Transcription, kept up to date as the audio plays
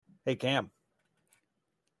Hey, Cam.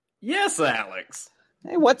 Yes, Alex.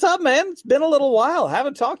 Hey, what's up, man? It's been a little while.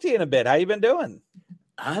 Haven't talked to you in a bit. How you been doing?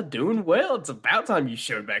 Doing well. It's about time you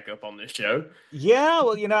showed back up on this show. Yeah,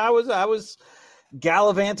 well, I was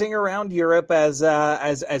gallivanting around Europe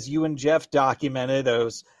as you and Jeff documented. I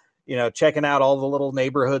was, checking out all the little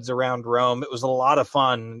neighborhoods around Rome. It was a lot of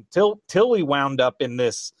fun till we wound up in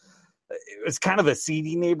this. It was kind of a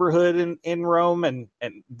seedy neighborhood in Rome, and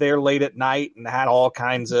they're late at night and had all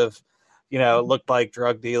kinds of, looked like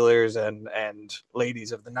drug dealers and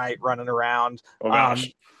ladies of the night running around. Oh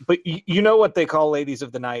gosh. But you know what they call ladies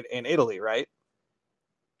of the night in Italy, right?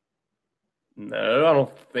 No, I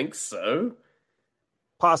don't think so.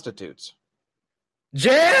 Pastatoots.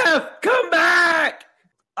 Jeff, come back!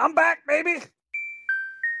 I'm back, baby.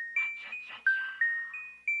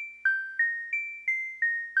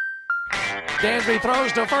 Dansby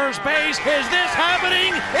throws to first base. Is this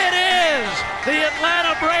happening? It is! The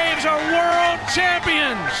Atlanta Braves are world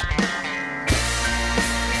champions!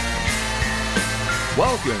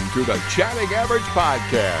 Welcome to the Chatting Average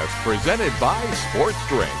Podcast, presented by Sports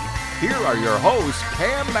Drink. Here are your hosts,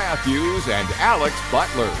 Cam Matthews and Alex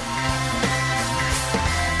Butler.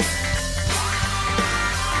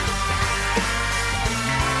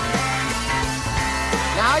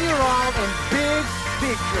 Now you're all in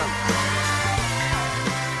big trouble.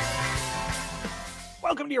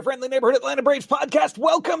 Welcome to your friendly neighborhood Atlanta Braves podcast.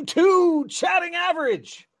 Welcome to Chatting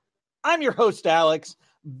Average. I'm your host, Alex,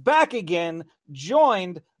 back again,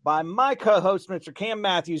 joined by my co-host, Mr. Cam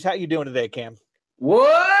Matthews. How you doing today, Cam?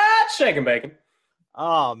 What? Shaking bacon.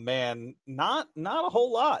 Oh man, not a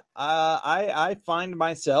whole lot. I find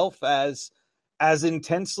myself as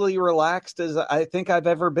intensely relaxed as I think I've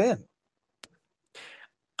ever been.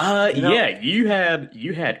 Yeah, you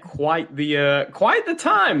had quite the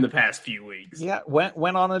time the past few weeks. Yeah,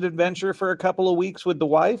 went on an adventure for a couple of weeks with the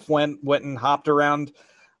wife. Went and hopped around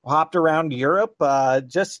Europe.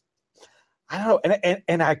 Just I don't know,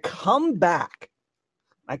 and I come back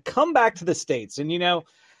to the States, and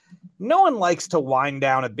no one likes to wind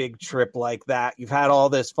down a big trip like that. You've had all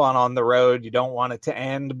this fun on the road. You don't want it to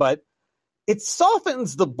end, but it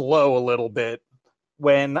softens the blow a little bit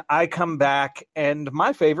when I come back and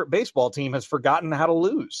my favorite baseball team has forgotten how to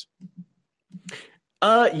lose.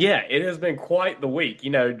 Yeah, it has been quite the week.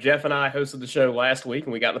 Jeff and I hosted the show last week,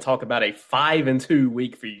 and we got to talk about a 5-2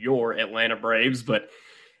 week for your Atlanta Braves, but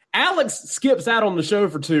Alex skips out on the show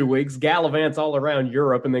for 2 weeks, gallivants all around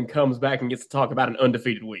Europe, and then comes back and gets to talk about an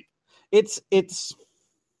undefeated week. I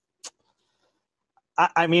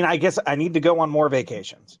guess I need to go on more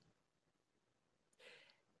vacations.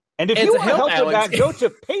 And if you want to help them back, go to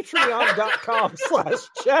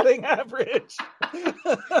patreon.com/chattingaverage.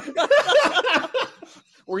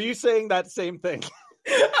 Were you saying that same thing?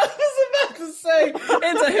 I was about to say,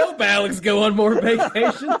 and to help Alex go on more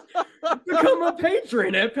vacations, become a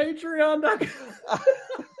patron at patreon.com.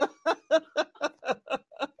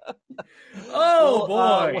 Oh,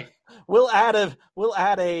 boy. We'll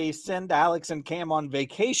add a send Alex and Cam on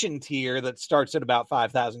vacation tier that starts at about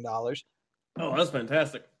 $5,000. Oh, that's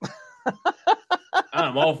fantastic.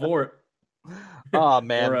 I'm all for it. Oh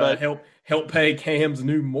man, or, help pay Cam's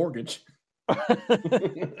new mortgage.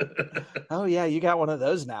 Oh yeah, you got one of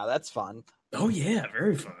those now. That's fun. Oh yeah,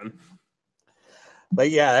 very fun. But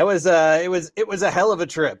yeah, it was a hell of a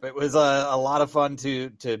trip. It was a lot of fun to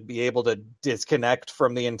be able to disconnect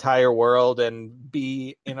from the entire world and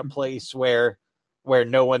be in a place where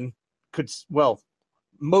no one could. Well,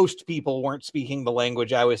 most people weren't speaking the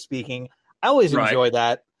language I was speaking. I always enjoy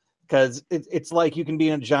that because it's like you can be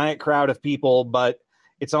in a giant crowd of people, but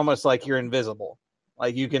it's almost like you're invisible.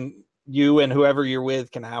 Like you and whoever you're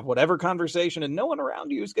with can have whatever conversation, and no one around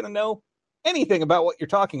you is going to know anything about what you're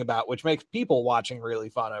talking about, which makes people watching really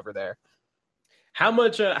fun over there. How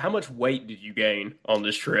much weight did you gain on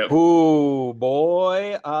this trip? Ooh,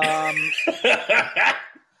 boy. I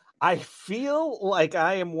feel like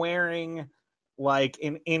I am wearing like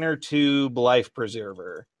an inner tube life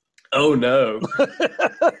preserver. Oh no.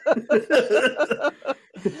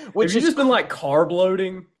 Which have you just been like carb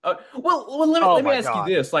loading? Well, let me ask you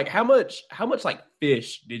this: like, how much like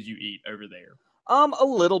fish did you eat over there? A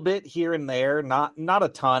little bit here and there, not a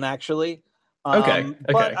ton actually. Okay.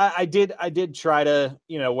 But I did try to,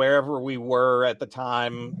 wherever we were at the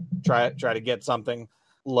time, try to get something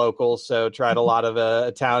local. So tried a lot of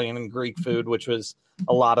Italian and Greek food, which was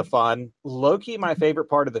a lot of fun. Low-key, my favorite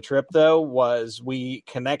part of the trip, though, was we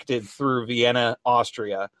connected through Vienna,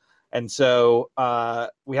 Austria. And so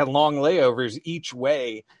we had long layovers each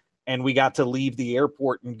way, and we got to leave the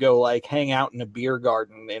airport and go like hang out in a beer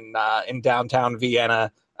garden in downtown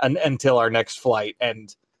Vienna until our next flight.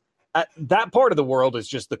 And that part of the world is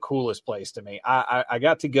just the coolest place to me. I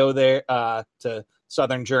got to go there to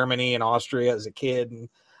southern Germany and Austria as a kid, and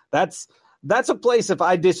that's a place. If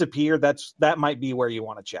I disappear, that might be where you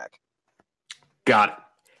want to check. Got it.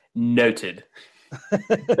 Noted.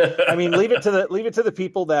 I mean, leave it to the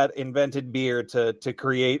people that invented beer to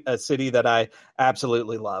create a city that I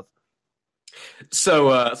absolutely love. So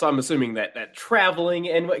I'm assuming that traveling,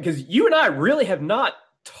 and because you and I really have not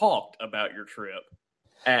talked about your trip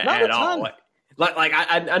at all. Like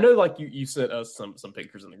I know, like you sent us some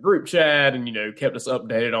pictures in the group chat, and kept us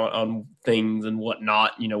updated on things and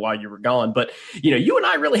whatnot, while you were gone. But you and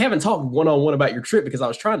I really haven't talked one-on-one about your trip, because I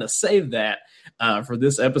was trying to save that for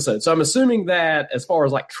this episode. So I'm assuming that as far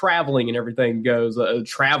as like traveling and everything goes,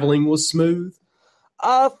 traveling was smooth.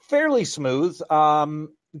 Fairly smooth.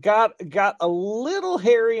 Got a little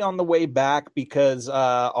hairy on the way back because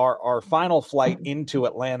our final flight into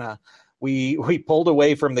Atlanta, we pulled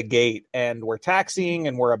away from the gate and we're taxiing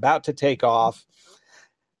and we're about to take off.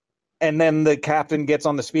 And then the captain gets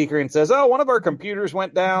on the speaker and says, "Oh, one of our computers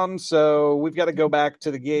went down, so we've got to go back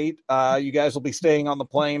to the gate. You guys will be staying on the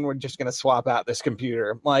plane. We're just going to swap out this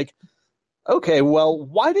computer." I'm like, okay, well,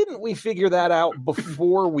 why didn't we figure that out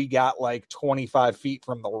before we got like 25 feet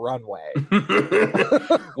from the runway?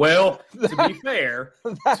 Well, to be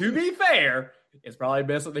fair, it's probably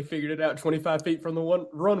best that they figured it out 25 feet from the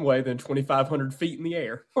runway than 2,500 feet in the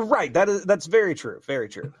air. Right. That's very true. Very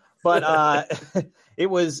true. But it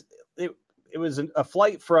was a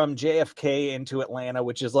flight from JFK into Atlanta,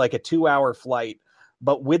 which is like a 2-hour flight.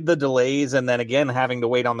 But with the delays and then again having to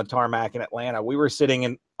wait on the tarmac in Atlanta, we were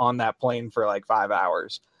sitting on that plane for like 5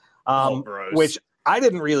 hours, which I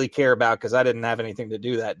didn't really care about because I didn't have anything to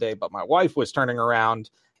do that day. But my wife was turning around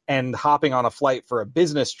and hopping on a flight for a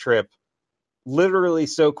business trip literally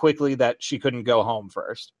so quickly that she couldn't go home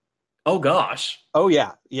first. Oh, gosh. Oh,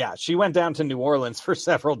 yeah. Yeah. She went down to New Orleans for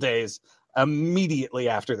several days immediately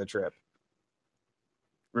after the trip.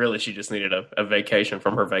 Really, she just needed a vacation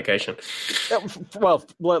from her vacation. Well,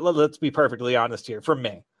 let's be perfectly honest here. From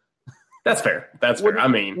me. That's fair. That's fair. I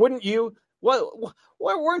mean, wouldn't you? Well,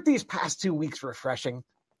 weren't these past 2 weeks refreshing?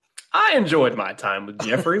 I enjoyed my time with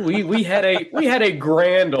Jeffrey. We had a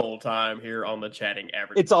grand old time here on the Chatting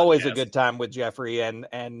Average. It's always a good time with Jeffrey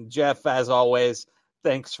and Jeff, as always.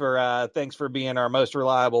 Thanks for being our most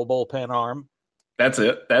reliable bullpen arm. That's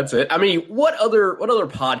it. I mean, what other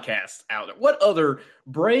podcasts out there? What other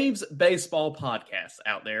Braves baseball podcasts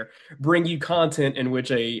out there bring you content in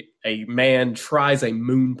which a man tries a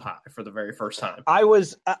moon pie for the very first time? I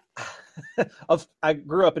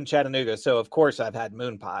grew up in Chattanooga, so of course I've had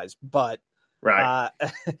moon pies, but right.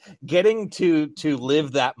 Getting to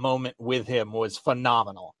live that moment with him was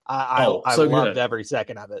phenomenal. I loved every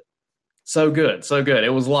second of it. So good.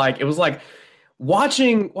 It was like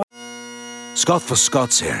watching. Scott for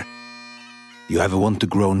Scots here. You ever want to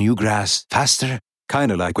grow new grass faster?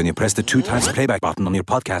 Kind of like when you press the 2 times playback button on your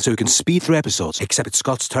podcast so you can speed through episodes. Except with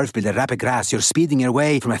Scott's Turf Builder Rapid Grass, you're speeding your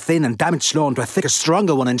way from a thin and damaged lawn to a thicker,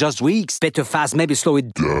 stronger one in just weeks. Bit too fast, maybe slow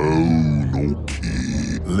it down,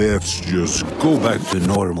 okay. Let's just go back to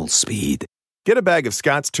normal speed. Get a bag of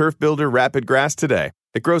Scott's Turf Builder Rapid Grass today.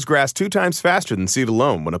 It grows grass 2 times faster than seed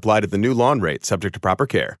alone when applied at the new lawn rate, subject to proper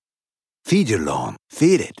care. Feed your lawn.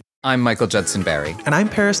 Feed it. I'm Michael Judson Barry. And I'm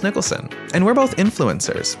Paris Nicholson. And we're both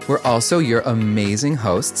influencers. We're also your amazing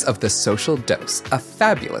hosts of The Social Dose, a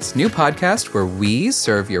fabulous new podcast where we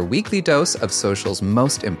serve your weekly dose of social's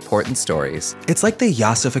most important stories. It's like the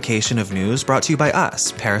yassification of news brought to you by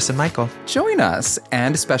us, Paris and Michael. Join us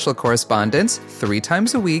and special correspondents 3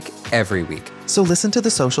 times a week, every week. So listen to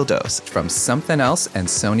The Social Dose from Something Else and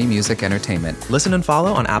Sony Music Entertainment. Listen and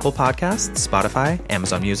follow on Apple Podcasts, Spotify,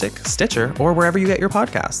 Amazon Music, Stitcher, or wherever you get your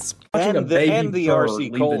podcasts. And the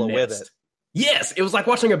RC Cola with it. Yes, it was like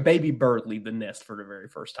watching a baby bird leave the nest for the very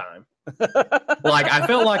first time. I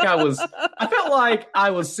felt like I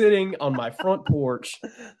was sitting on my front porch,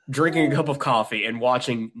 drinking a cup of coffee and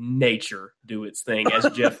watching nature do its thing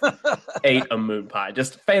as Jeff ate a moon pie.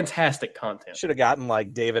 Just fantastic content. Should have gotten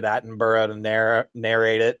like David Attenborough to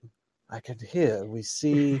narrate it. I could hear, we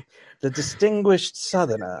see the distinguished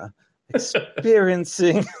Southerner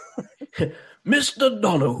experiencing. Mr.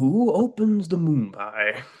 Donahue opens the moon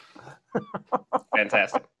pie.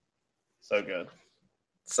 Fantastic. So good.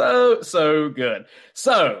 So good.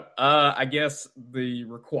 So, I guess the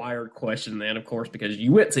required question then, of course, because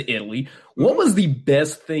you went to Italy, what was the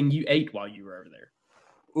best thing you ate while you were over there?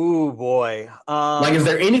 Ooh, boy. Is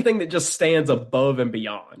there anything that just stands above and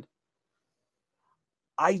beyond?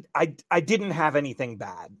 I didn't have anything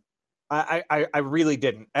bad. I really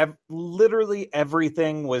didn't. Literally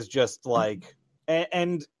everything was just like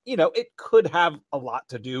And it could have a lot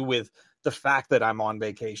to do with the fact that I'm on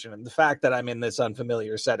vacation and the fact that I'm in this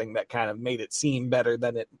unfamiliar setting that kind of made it seem better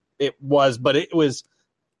than it was, but it was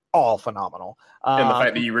all phenomenal. And the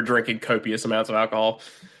fact that you were drinking copious amounts of alcohol.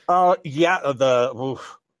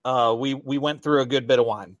 We went through a good bit of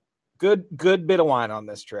wine. Good bit of wine on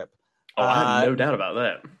this trip. Oh, I have no doubt about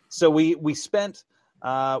that. So we spent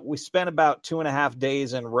about 2.5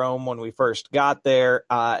 days in Rome when we first got there,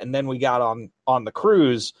 and then we got on the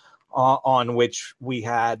cruise on which we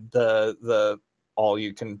had the all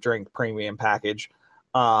you can drink premium package.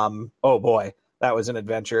 Oh boy, that was an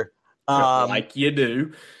adventure. Like you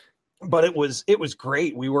do. But it was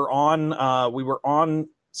great. We were on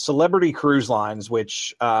Celebrity Cruise Lines,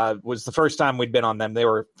 which was the first time we'd been on them. They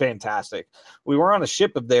were fantastic. We were on a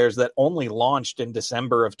ship of theirs that only launched in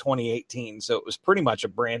December of 2018, so it was pretty much a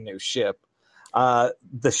brand new ship.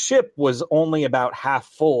 The ship was only about half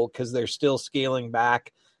full because they're still scaling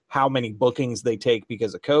back how many bookings they take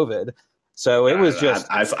because of COVID. So it was just...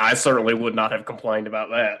 I certainly would not have complained about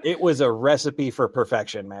that. It was a recipe for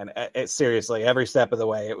perfection, man. Seriously, every step of the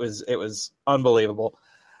way. It was unbelievable.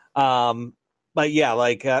 But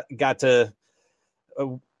yeah, got to...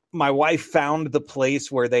 my wife found the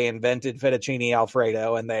place where they invented fettuccine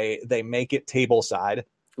Alfredo, and they make it tableside.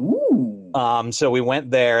 Ooh. So we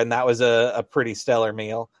went there, and that was a pretty stellar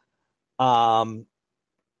meal.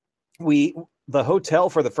 The hotel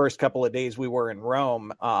for the first couple of days we were in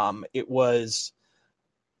Rome, it was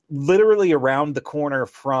literally around the corner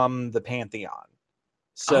from the Pantheon.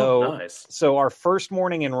 So, nice. So our first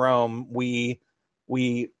morning in Rome, we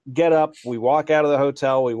get up, we walk out of the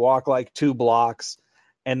hotel, we walk like 2 blocks,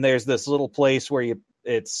 and there's this little place where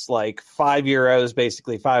it's like €5,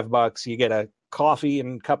 basically $5. You get a coffee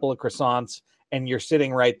and a couple of croissants, and you're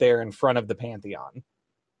sitting right there in front of the Pantheon.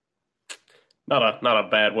 Not a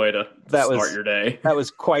bad way to start your day. That was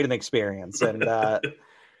quite an experience, and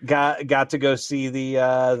got to go see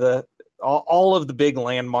all of the big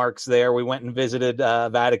landmarks there. We went and visited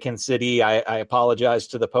Vatican City. I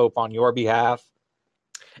apologized to the Pope on your behalf.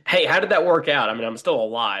 Hey, how did that work out? I mean, I'm still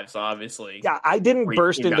alive, so obviously. Yeah, I didn't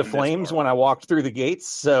burst into flames when I walked through the gates.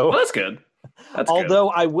 So well, that's good. Although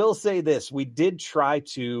I will say this, we did try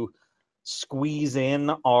to squeeze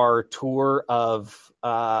in our tour of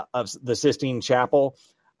the Sistine Chapel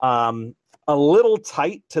a little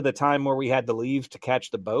tight to the time where we had to leave to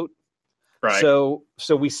catch the boat. Right. So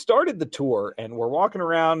we started the tour, and we're walking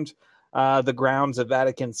around the grounds of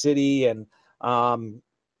Vatican City and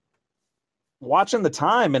watching the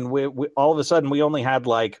time, and we all of a sudden we only had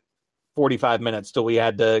like 45 minutes till we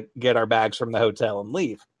had to get our bags from the hotel and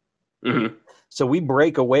leave. Mm-hmm. So we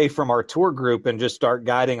break away from our tour group and just start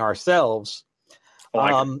guiding ourselves.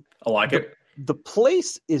 I like it. The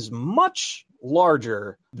place is much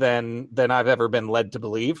larger than I've ever been led to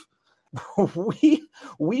believe. We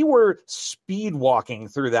were speed walking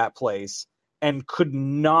through that place and could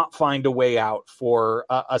not find a way out for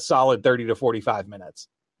a solid 30 to 45 minutes.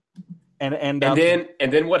 And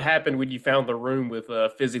then what happened when you found the room with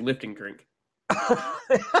a fizzy lifting drink?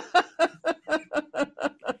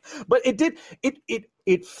 But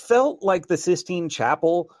it felt like the Sistine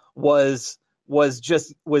Chapel was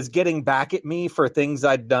getting back at me for things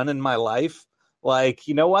I'd done in my life. Like,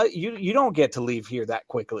 you know what? You don't get to leave here that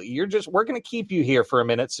quickly. We're going to keep you here for a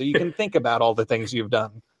minute so you can think about all the things you've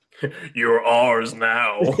done. You're ours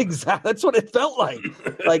now. Exactly. That's what it felt like.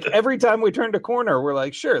 Like every time we turned a corner, we're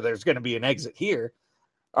like, sure, there's going to be an exit here.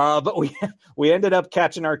 But we ended up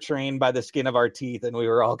catching our train by the skin of our teeth, and we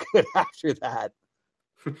were all good after that.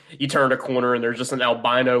 You turned a corner, and there's just an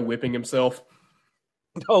albino whipping himself.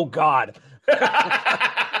 Oh, God.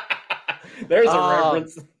 There's a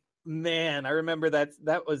reference. Man, I remember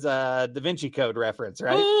that was a Da Vinci Code reference,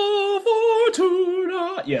 right? Oh,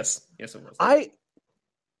 Fortuna. Yes, it was. I,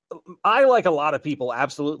 like a lot of people,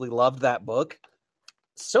 absolutely loved that book.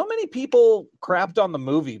 So many people crapped on the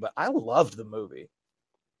movie, but I loved the movie.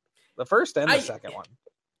 The first and the second one.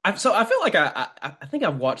 I feel like I think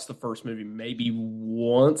I've watched the first movie maybe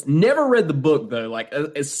once. Never read the book, though. Like,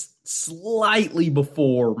 it's slightly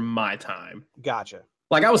before my time. Gotcha.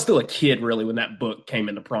 Like, I was still a kid, really, when that book came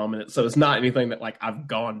into prominence. So it's not anything that, like, I've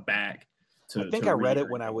gone back to. I think I read it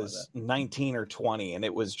when I was 19 or 20, and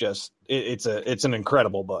it was just it's an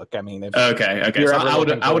incredible book. I mean, okay. So I would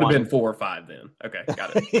have been 4 or 5 then. Okay,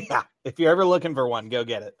 got it. Yeah, if you're ever looking for one, go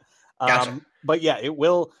get it. Gotcha. But yeah, it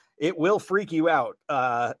will freak you out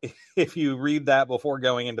if you read that before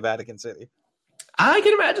going into Vatican City. I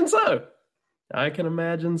can imagine so.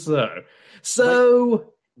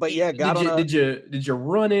 So. But yeah, did you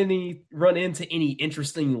run into any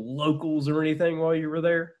interesting locals or anything while you were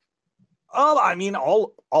there? I mean,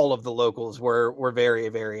 all of the locals were very,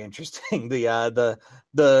 very interesting. The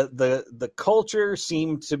culture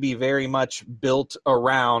seemed to be very much built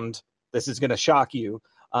around, this is going to shock you,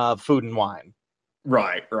 food and wine.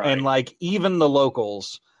 Right. And like even the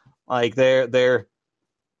locals, like they're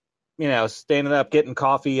standing up, getting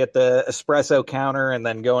coffee at the espresso counter, and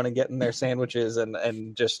then going and getting their sandwiches,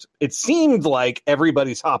 and just it seemed like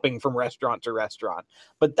everybody's hopping from restaurant to restaurant.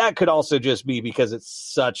 But that could also just be because it's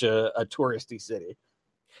such a touristy city.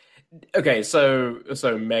 Okay, so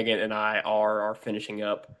Megan and I are finishing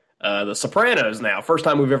up The Sopranos now. First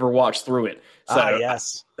time we've ever watched through it. So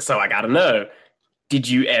yes. So I got to know, did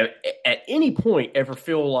you at any point ever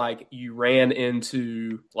feel like you ran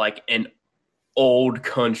into like an old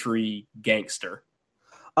country gangster,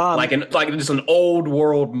 like just an old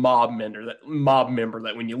world mob member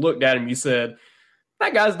that when you looked at him you said,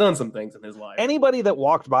 that guy's done some things in his life? Anybody that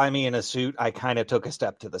walked by me in a suit, I kind of took a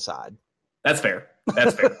step to the side. That's fair.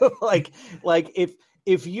 like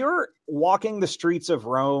if you're walking the streets of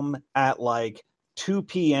Rome at like 2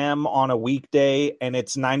 p.m. on a weekday and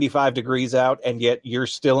it's 95 degrees out and yet you're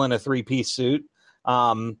still in a 3-piece suit,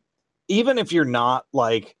 even if you're not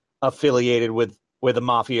like affiliated with a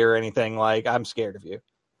mafia or anything, like I'm scared of you.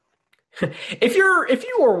 If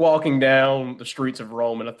you were walking down the streets of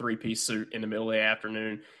Rome in a 3-piece suit in the middle of the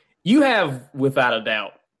afternoon, you have without a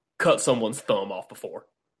doubt cut someone's thumb off before.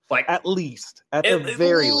 Like at the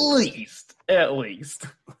very least.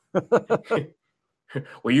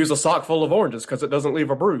 We use a sock full of oranges because it doesn't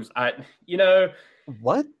leave a bruise.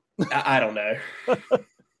 What? I don't know.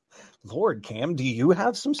 Lord, Cam, do you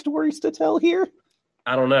have some stories to tell here?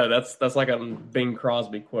 I don't know. That's like a Bing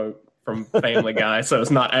Crosby quote from Family Guy, so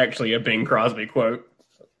it's not actually a Bing Crosby quote.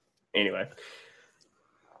 Anyway.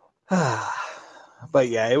 But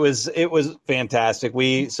yeah, it was fantastic.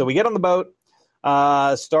 We get on the boat,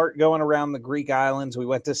 start going around the Greek islands. We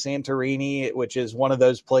went to Santorini, which is one of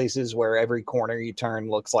those places where every corner you turn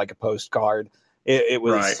looks like a postcard. It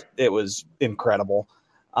was incredible.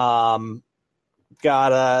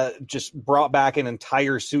 Just brought back an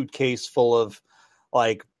entire suitcase full of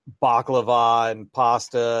like baklava and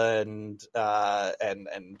pasta and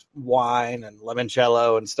wine and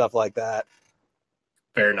limoncello and stuff like that.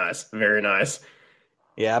 Very nice. Very nice.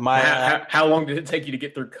 Yeah. How long did it take you to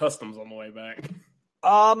get through customs on the way back?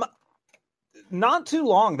 Not too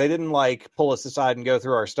long. They didn't like pull us aside and go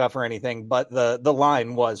through our stuff or anything, but the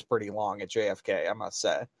line was pretty long at JFK, I must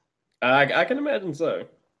say. I can imagine so.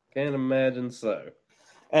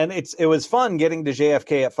 And it was fun getting to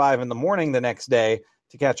JFK at 5 a.m. the next day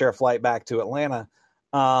to catch our flight back to Atlanta.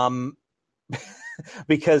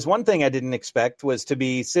 Because one thing I didn't expect was to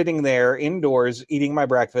be sitting there indoors eating my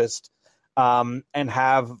breakfast and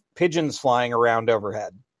have pigeons flying around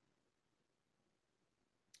overhead.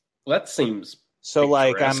 Well, that seems so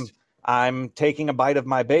like I'm taking a bite of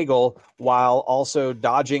my bagel while also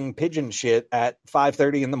dodging pigeon shit at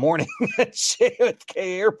 5:30 in the morning at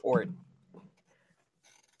JFK Airport.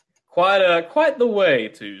 Quite the way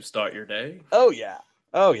to start your day. Oh yeah.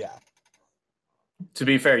 To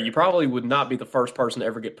be fair, you probably would not be the first person to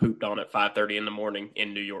ever get pooped on at 5:30 in the morning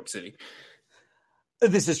in New York City.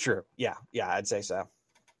 This is true. Yeah, I'd say so.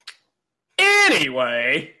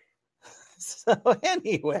 Anyway,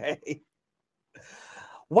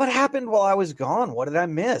 what happened while I was gone? What did I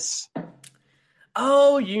miss?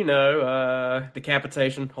 Oh,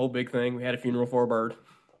 decapitation, whole big thing. We had a funeral for a bird.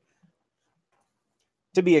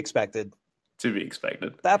 To be expected.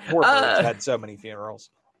 That poor bird had so many funerals.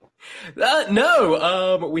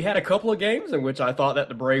 No, we had a couple of games in which I thought that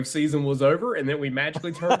the Braves season was over, and then we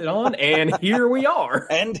magically turned it on, and here we are.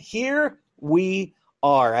 I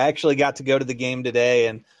actually got to go to the game today,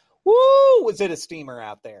 and woo, was it a steamer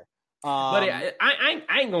out there. Buddy, I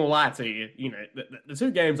ain't gonna lie to you. The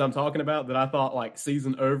two games I'm talking about that I thought like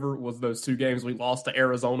season over was those two games we lost to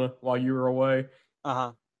Arizona while you were away.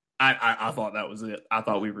 Uh-huh. I thought that was it. I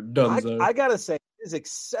thought we were done. I gotta say, it is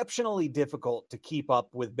exceptionally difficult to keep up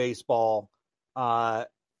with baseball that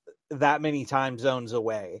many time zones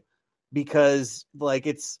away, because like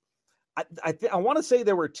I want to say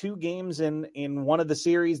there were two games in one of the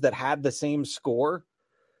series that had the same score,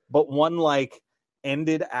 but one like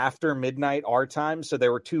ended after midnight our time, so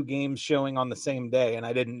there were two games showing on the same day, and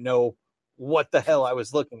I didn't know what the hell I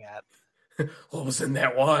was looking at. What was in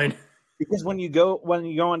that wine? Because when you go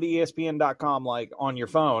onto ESPN.com, like on your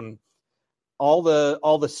phone, all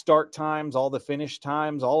the start times, all the finish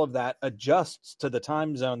times, all of that adjusts to the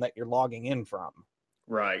time zone that you're logging in from.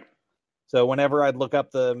 Right. So whenever I'd look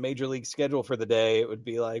up the major league schedule for the day, it would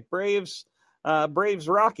be like Braves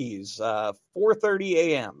Rockies, 4:30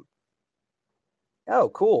 a.m. Oh,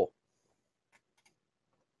 cool.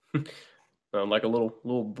 Like a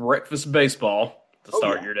little breakfast baseball to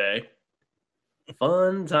start your day.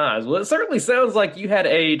 Fun times. Well, it certainly sounds like you had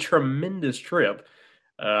a tremendous trip.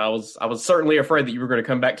 I was certainly afraid that you were going to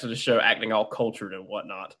come back to the show acting all cultured and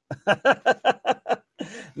whatnot.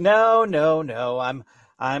 No.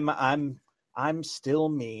 I'm still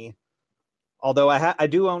me. Although I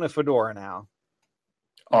do own a fedora now.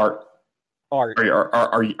 Art.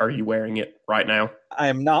 Are you wearing it right now? I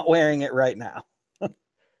am not wearing it right now.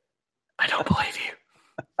 I don't believe you.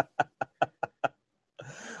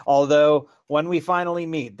 Although when we finally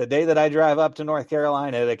meet, the day that I drive up to North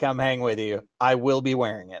Carolina to come hang with you, I will be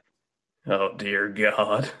wearing it. Oh, dear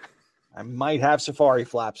God. I might have safari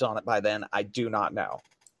flaps on it by then. I do not know.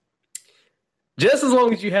 Just as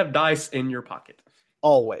long as you have dice in your pocket.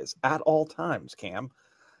 Always. At all times, Cam.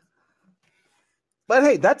 But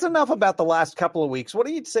hey, that's enough about the last couple of weeks. What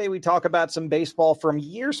do you say we talk about some baseball from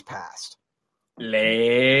years past?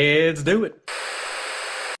 Let's do it.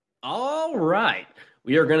 All right.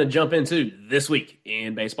 We are going to jump into This Week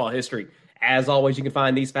in Baseball History. As always, you can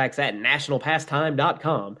find these facts at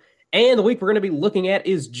nationalpastime.com. And the week we're going to be looking at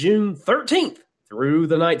is June 13th through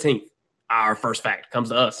the 19th. Our first fact comes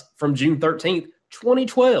to us from June 13th,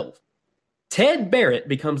 2012. Ted Barrett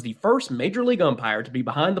becomes the first Major League umpire to be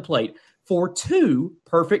behind the plate for 2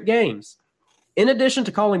 perfect games. In addition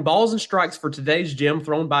to calling balls and strikes for today's gem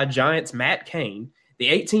thrown by Giants' Matt Cain, the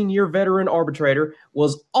 18-year veteran arbitrator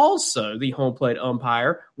was also the home plate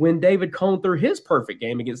umpire when David Cone threw his perfect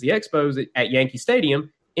game against the Expos at Yankee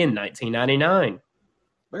Stadium in 1999.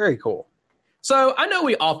 Very cool. So I know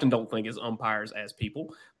we often don't think as umpires as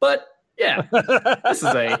people, but yeah, this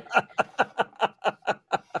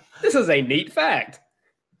is a neat fact.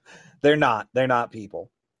 They're not people.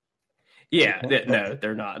 Yeah, no,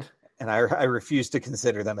 they're not. And I refuse to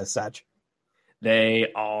consider them as such.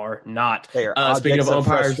 They are not. They are objects of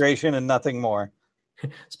frustration and nothing more.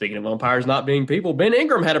 Speaking of umpires not being people, Ben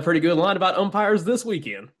Ingram had a pretty good line about umpires this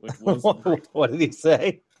weekend. Which was what did he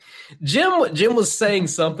say? Jim was saying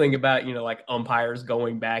something about, like umpires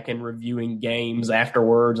going back and reviewing games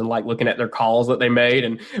afterwards and like looking at their calls that they made.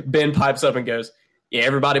 And Ben pipes up and goes, yeah,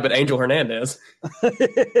 everybody but Angel Hernandez. I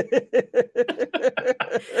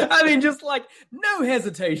mean, just like no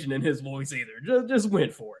hesitation in his voice either. Just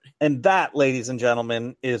went for it. And that, ladies and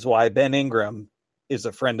gentlemen, is why Ben Ingram is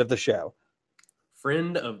a friend of the show.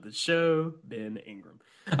 Friend of the show, Ben Ingram.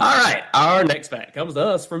 All right. Our next fact comes to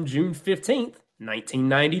us from June 15th,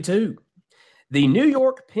 1992. The New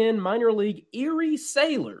York Penn minor league Erie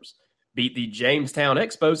Sailors beat the Jamestown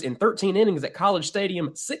Expos in 13 innings at College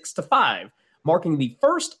Stadium 6-5. Marking the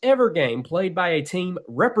first ever game played by a team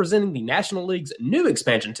representing the National League's new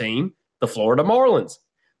expansion team, the Florida Marlins.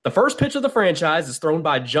 The first pitch of the franchise is thrown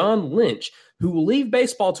by John Lynch, who will leave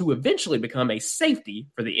baseball to eventually become a safety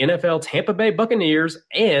for the NFL Tampa Bay Buccaneers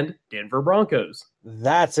and Denver Broncos.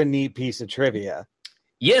 That's a neat piece of trivia.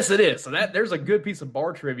 Yes, it is. So there's a good piece of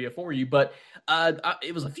bar trivia for you. But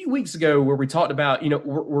it was a few weeks ago where we talked about,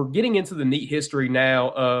 we're getting into the neat history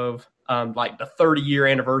now of like the 30-year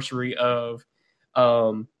anniversary of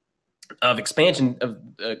expansion of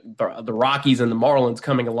the Rockies and the Marlins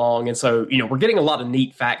coming along. And so, we're getting a lot of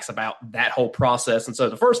neat facts about that whole process. And so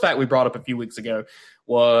the first fact we brought up a few weeks ago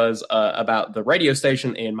was about the radio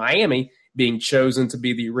station in Miami being chosen to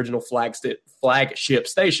be the original flagship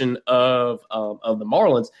station of the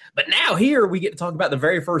Marlins. But now here we get to talk about the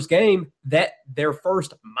very first game that their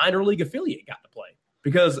first minor league affiliate got to play,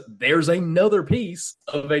 because there's another piece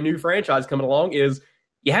of a new franchise coming along is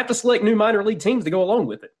you have to select new minor league teams to go along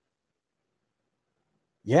with it.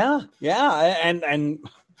 Yeah. And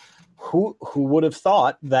who would have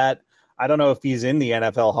thought that, I don't know if he's in the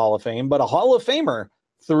NFL Hall of Fame, but a Hall of Famer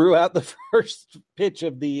threw out the first pitch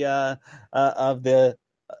of the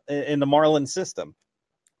in the Marlins system.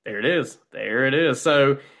 There it is.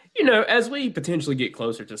 So, as we potentially get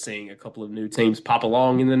closer to seeing a couple of new teams pop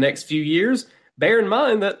along in the next few years, bear in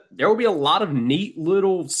mind that there will be a lot of neat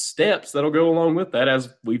little steps that'll go along with that,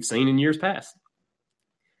 as we've seen in years past.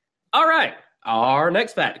 All right. Our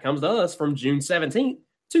next fact comes to us from June 17th,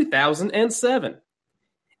 2007.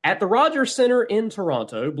 At the Rogers Center in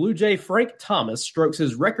Toronto, Blue Jay Frank Thomas strokes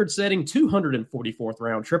his record-setting 244th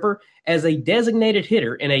round tripper as a designated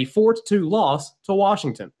hitter in a 4-2 loss to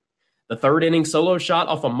Washington. The third-inning solo shot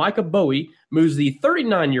off of Micah Bowie moves the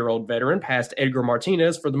 39-year-old veteran past Edgar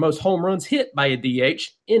Martinez for the most home runs hit by a DH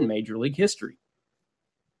in Major League history.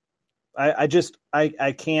 I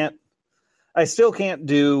still can't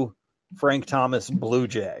do Frank Thomas Blue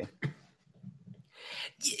Jay.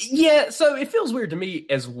 Yeah, so it feels weird to me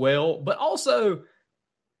as well, but also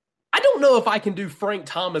I don't know if I can do Frank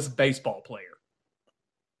Thomas baseball player.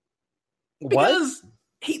 Because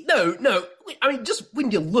I mean, just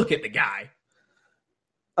when you look at the guy.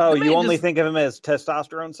 Oh, you only think of him as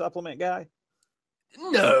testosterone supplement guy?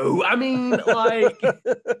 No, I mean, like,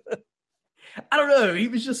 I don't know. He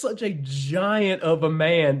was just such a giant of a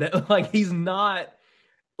man that, like, he's not,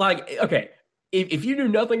 like, okay, if you knew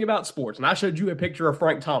nothing about sports and I showed you a picture of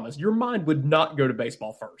Frank Thomas, your mind would not go to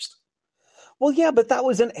baseball first. Well, yeah, but that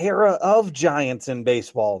was an era of giants in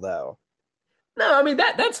baseball, though. No, I mean,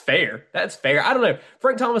 that's fair. That's fair. I don't know.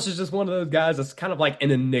 Frank Thomas is just one of those guys that's kind of like an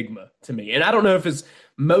enigma to me. And I don't know if it's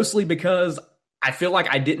mostly because I feel like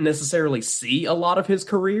I didn't necessarily see a lot of his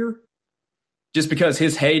career, just because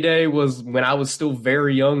his heyday was when I was still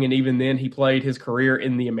very young. And even then he played his career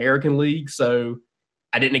in the American League. So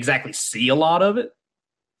I didn't exactly see a lot of it.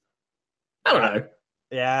 I don't know.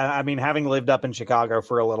 Yeah, I mean, having lived up in Chicago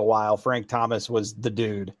for a little while, Frank Thomas was the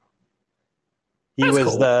dude. He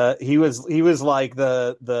was cool. He was like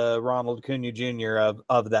the Ronald Acuna Jr.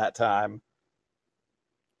 of that time.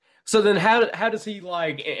 So then how does he,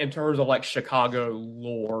 like, in terms of like Chicago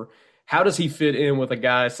lore, how does he fit in with a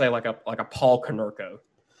guy, say like a Paul Konerko?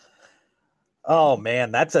 Oh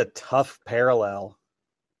man, that's a tough parallel.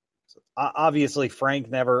 Obviously Frank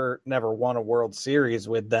never won a World Series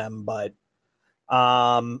with them, but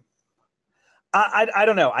I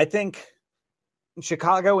don't know. I think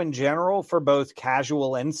Chicago in general, for both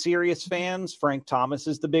casual and serious fans, Frank Thomas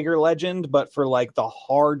is the bigger legend, but for like the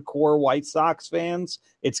hardcore White Sox fans,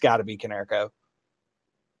 it's got to be Konerko.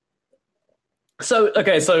 Here's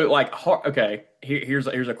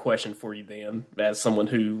a question for you then, as someone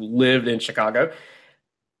who lived in Chicago.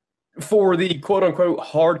 For the quote unquote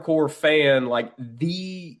hardcore fan, like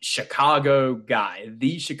the Chicago guy,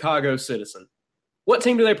 the Chicago citizen, what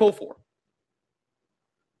team do they pull for?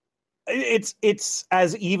 It's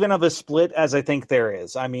as even of a split as I think there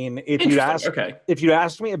is. I mean, if you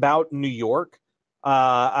asked me about New York,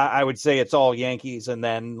 I would say it's all Yankees, and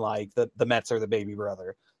then like the Mets are the baby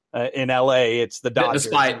brother. In LA, it's the Dodgers.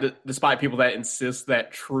 Despite people that insist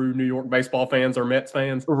that true New York baseball fans are Mets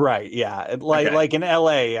fans, right? Yeah, like in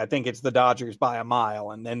LA, I think it's the Dodgers by a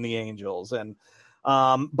mile, and then the Angels. And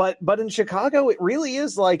but in Chicago, it really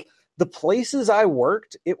is like the places I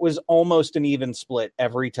worked. It was almost an even split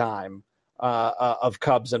every time of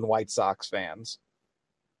Cubs and White Sox fans.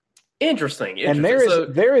 Interesting. And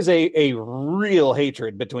there is a real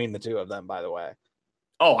hatred between the two of them, by the way.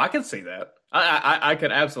 Oh, I can see that. I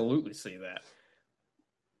could absolutely see that.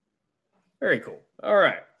 Very cool. All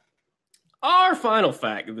right. Our final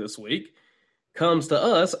fact this week comes to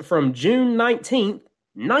us from June 19th,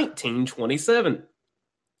 1927.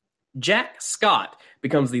 Jack Scott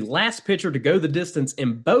becomes the last pitcher to go the distance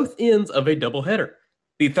in both ends of a doubleheader.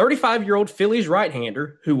 The 35-year-old Phillies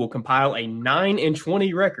right-hander, who will compile a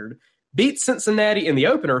 9-20 record, beats Cincinnati in the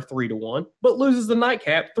opener 3-1, but loses the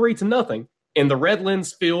nightcap 3-0 in the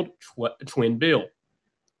Redlands Field Twin Bill.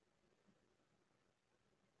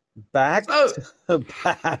 Back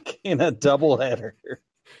in a doubleheader.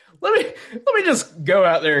 Let me just go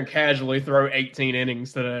out there and casually throw 18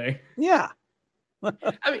 innings today. Yeah.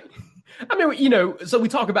 I mean, you know, so we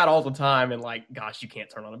talk about all the time, and like, gosh, you can't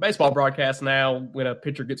turn on a baseball broadcast now when a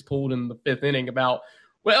pitcher gets pulled in the fifth inning about,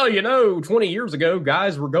 well, you know, 20 years ago,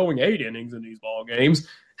 guys were going 8 innings in these ball games.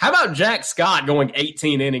 How about Jack Scott going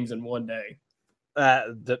 18 innings in one day?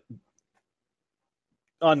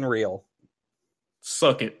 Unreal.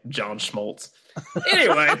 Suck it, John Schmaltz.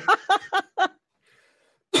 Anyway,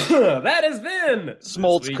 that has been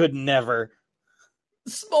Schmaltz could never.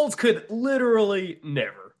 Schmaltz could literally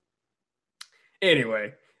never.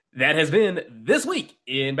 Anyway, that has been This Week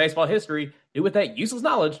in Baseball History. Do with that useless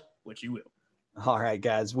knowledge what you will. All right,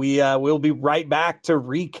 guys, we'll be right back to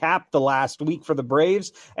recap the last week for the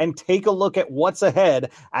Braves and take a look at what's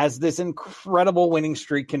ahead as this incredible winning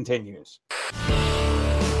streak continues.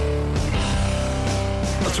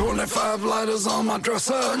 25 lighters on my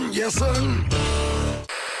dresser, yes sir.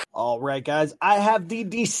 All right, guys, I have the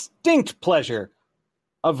distinct pleasure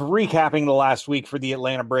of recapping the last week for the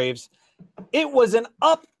Atlanta Braves. It was an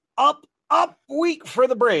up week for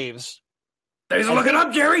the Braves. Things are looking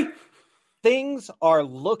up, Jerry. Things are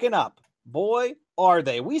looking up. Boy, are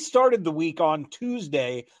they. We started the week on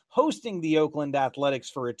Tuesday hosting the Oakland Athletics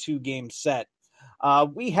for a 2-game set.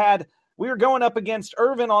 We were going up against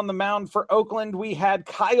Irvin on the mound for Oakland. We had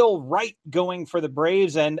Kyle Wright going for the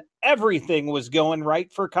Braves, and everything was going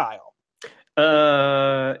right for Kyle.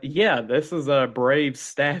 Yeah, this is a Braves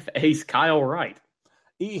staff ace, Kyle Wright.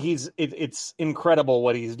 It's incredible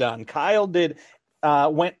what he's done. Kyle did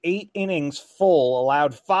went 8 innings full,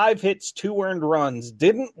 allowed 5 hits, 2 earned runs,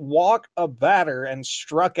 didn't walk a batter, and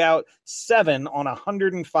struck out 7 on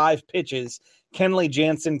 105 pitches. Kenley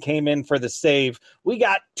Jansen came in for the save. We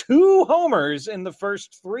got 2 homers in the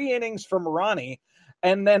first 3 innings from Ronnie,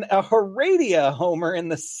 and then a Heredia homer in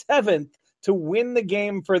the 7th to win the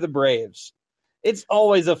game for the Braves. It's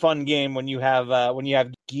always a fun game when you have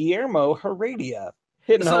Guillermo Heredia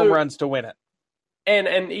hitting home runs to win it.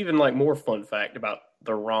 And even like more fun fact about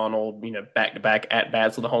the Ronald, back-to-back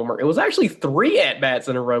at-bats with a homer. It was actually 3 at-bats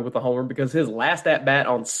in a row with a homer because his last at-bat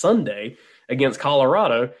on Sunday against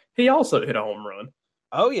Colorado, he also hit a home run.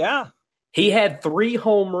 Oh, yeah. He had 3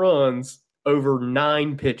 home runs over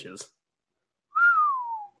 9 pitches.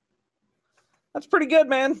 That's pretty good,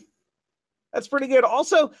 man. That's pretty good.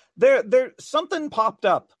 Also, there something popped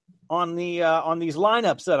up on the on these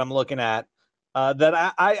lineups that I'm looking at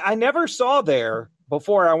that I never saw there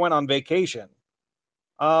before I went on vacation.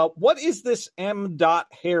 What is this M.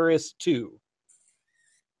 Harris 2?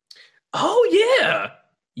 Oh yeah,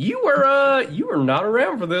 you were not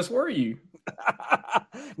around for this, were you?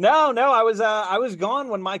 No, I was gone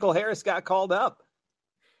when Michael Harris got called up.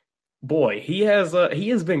 Boy, he has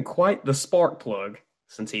been quite the spark plug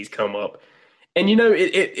since he's come up. And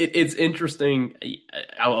it's interesting.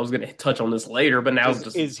 I was going to touch on this later, but now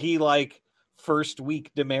is he like first week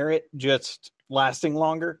demerit, just lasting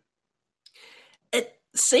longer?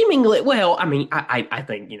 Seemingly, well, I mean, I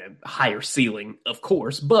think higher ceiling, of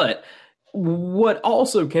course, but what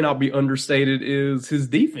also cannot be understated is his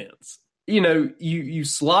defense. You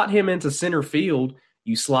slot him into center field,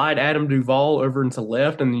 you slide Adam Duvall over into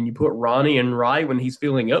left, and then you put Ronnie in right when he's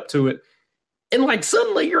feeling up to it. And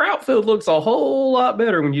suddenly your outfield looks a whole lot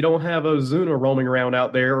better when you don't have Ozuna roaming around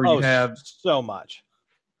out there, or you have so much.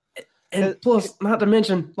 And plus, not to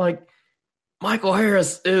mention, Michael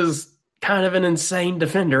Harris is kind of an insane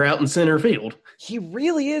defender out in center field. He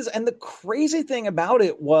really is. And the crazy thing about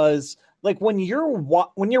it was when you're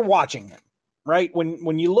watching him, right?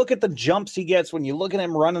 When you look at the jumps he gets, when you look at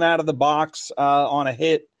him running out of the box on a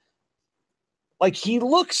hit, he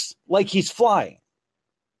looks like he's flying.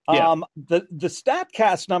 Yeah. The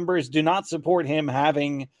StatCast numbers do not support him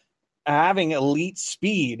having elite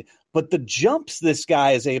speed, but the jumps this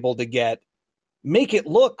guy is able to get make it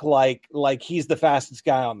look like he's the fastest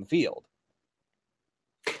guy on the field.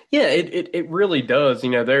 Yeah, it really does.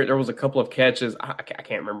 There was a couple of catches. I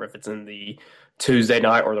can't remember if it's in the Tuesday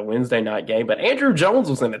night or the Wednesday night game, but Andrew Jones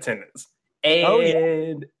was in attendance,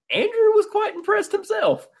 and Andrew was quite impressed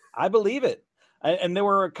himself. I believe it. And there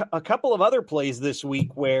were a couple of other plays this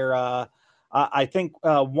week where I think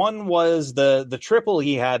one was the triple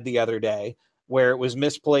he had the other day where it was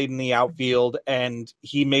misplayed in the outfield and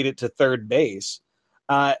he made it to third base.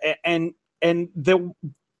 And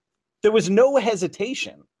there was no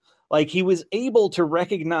hesitation. He was able to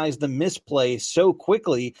recognize the misplay so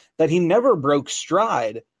quickly that he never broke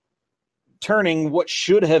stride, turning what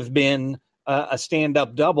should have been a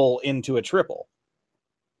stand-up double into a triple.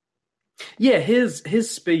 Yeah, his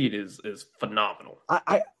speed is phenomenal.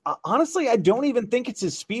 I honestly, I don't even think it's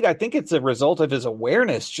his speed. I think it's a result of his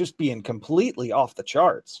awareness just being completely off the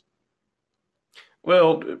charts.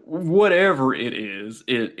 Well, whatever it is,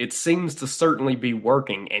 it seems to certainly be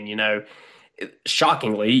working. And,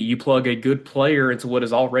 shockingly, you plug a good player into what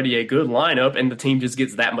is already a good lineup, and the team just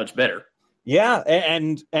gets that much better. Yeah,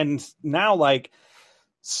 and now,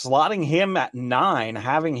 slotting him at 9,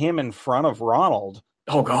 having him in front of Ronald.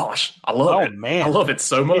 Oh gosh, I love it. Man, I love it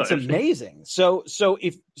so much. It's amazing. So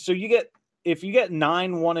if you get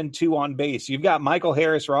 9, 1, and 2 on base, you've got Michael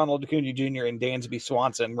Harris, Ronald Acuna Jr., and Dansby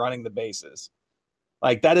Swanson running the bases.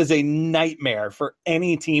 That is a nightmare for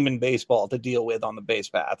any team in baseball to deal with on the base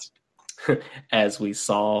paths. As we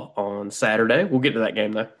saw on Saturday. We'll get to that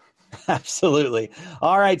game though. Absolutely.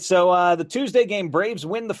 All right. So the Tuesday game, Braves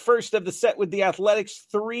win the first of the set with the Athletics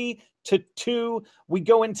 3-2. We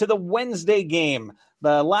go into the Wednesday game,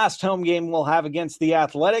 the last home game we'll have against the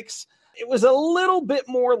Athletics. It was a little bit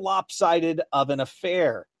more lopsided of an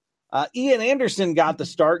affair. Ian Anderson got the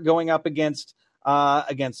start going up against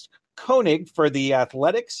Koenig for the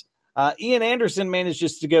Athletics. Ian Anderson managed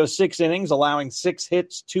just to go 6 innings, allowing 6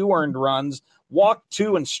 hits, 2 earned runs, walked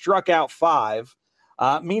 2 and struck out 5.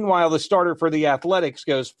 Meanwhile, the starter for the Athletics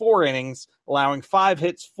goes 4 innings, allowing 5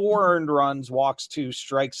 hits, 4 earned runs, walks 2,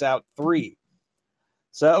 strikes out 3.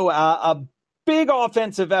 So a big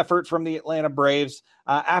offensive effort from the Atlanta Braves.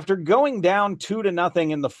 After going down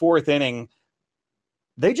 2-0 in the 4th inning,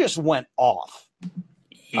 they just went off.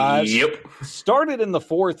 Yep. Started in the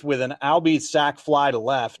 4th with an Albies sac fly to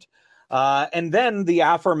left, and then the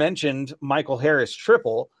aforementioned Michael Harris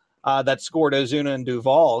triple. that scored Ozuna and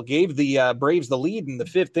Duvall, gave the Braves the lead in the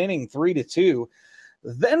 5th inning, 3-2.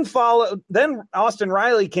 Then Austin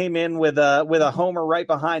Riley came in with a homer right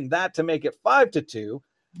behind that to make it 5-2.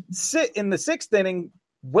 In the 6th inning,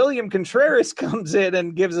 William Contreras comes in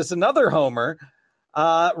and gives us another homer.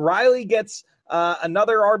 Riley gets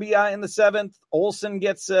another RBI in the 7th. Olsen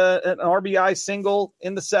gets an RBI single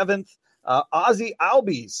in the 7th. Ozzie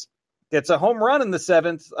Albies gets a home run in the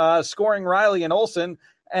 7th, scoring Riley and Olsen.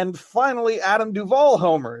 And finally, Adam Duvall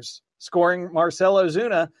homers, scoring Marcell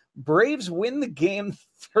Ozuna. Braves win the game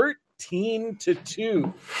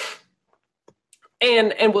 13-2.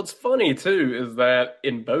 And what's funny, too, is that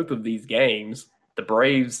in both of these games, the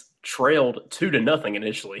Braves trailed 2-0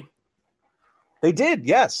 initially. They did,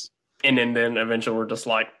 yes. And then eventually we're just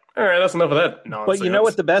like, all right, that's enough of that nonsense. But you know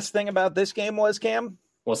what the best thing about this game was, Cam?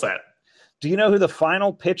 What's that? Do you know who the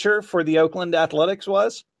final pitcher for the Oakland Athletics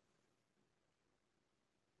was?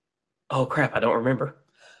 Oh, crap, I don't remember.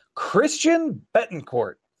 Christian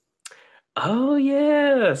Betancourt. Oh,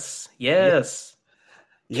 yes.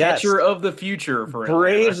 Catcher of the future for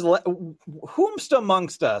Braves. Whomst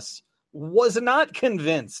amongst us was not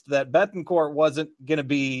convinced that Betancourt wasn't going to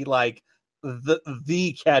be like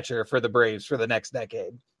the catcher for the Braves for the next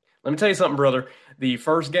decade. Let me tell you something, brother. The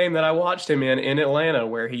first game that I watched him in Atlanta,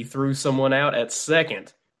 where he threw someone out at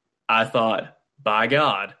second, I thought, by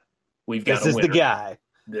God, we've got a winner. This is the guy.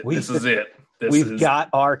 This is it. We've got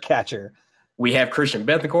our catcher. We have Christian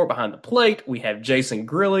Betancourt behind the plate. We have Jason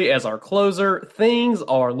Grilli as our closer. Things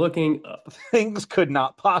are looking up. Things could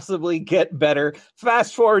not possibly get better.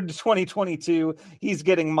 Fast forward to 2022. He's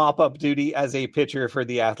getting mop-up duty as a pitcher for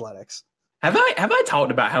the Athletics. Have I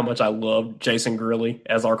talked about how much I love Jason Grilli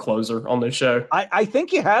as our closer on this show? I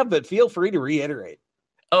think you have, but feel free to reiterate.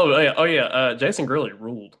 Oh yeah. Jason Grilli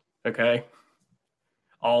ruled. Okay.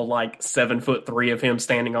 All like 7'3" of him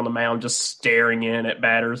standing on the mound, just staring in at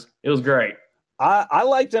batters. It was great. I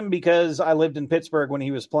liked him because I lived in Pittsburgh when he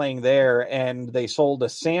was playing there, and they sold a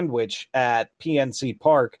sandwich at PNC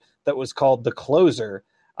Park that was called the Closer,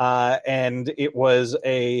 and it was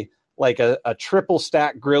a triple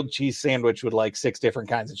stack grilled cheese sandwich with like 6 different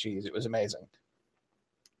kinds of cheese. It was amazing.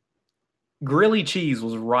 Grilly cheese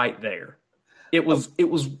was right there. It was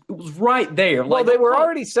right there. Well, they were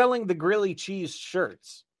already selling the Grilly cheese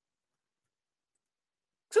shirts.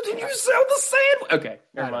 So did you sell the sandwich? Okay,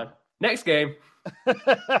 never mind. Next game.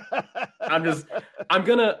 I'm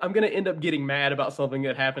gonna end up getting mad about something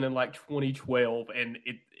that happened in like 2012, and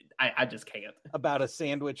I just can't. About a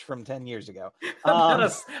sandwich from 10 years ago.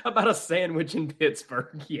 about a sandwich in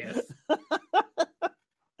Pittsburgh, yes.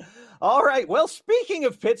 All right. Well, speaking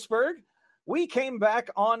of Pittsburgh, we came back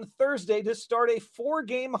on Thursday to start a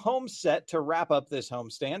 4-game home set to wrap up this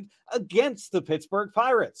homestand against the Pittsburgh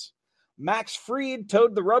Pirates. Max Fried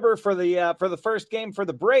towed the rubber for the first game for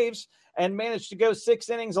the Braves and managed to go 6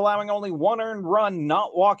 innings, allowing only 1 earned run,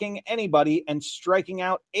 not walking anybody, and striking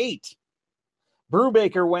out 8.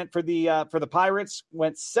 Brubaker went for the Pirates,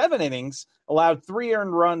 went 7 innings, allowed 3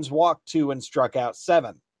 earned runs, walked 2, and struck out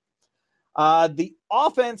 7. The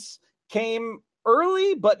offense came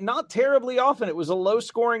early, but not terribly often. It was a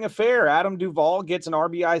low-scoring affair. Adam Duvall gets an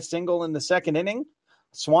RBI single in the 2nd inning.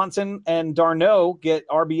 Swanson and d'Arnaud get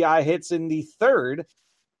RBI hits in the 3rd,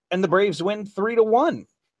 and the Braves win 3-1.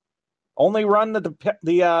 Only run that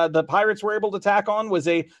the Pirates were able to tack on was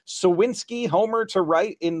a Sawinski homer to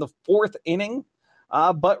right in the 4th inning,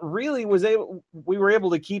 but really we were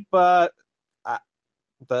able to keep the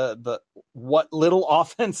what little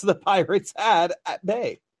offense the Pirates had at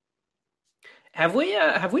bay. Have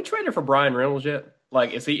we traded for Brian Reynolds yet?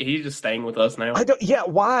 Like, is he just staying with us now? Yeah.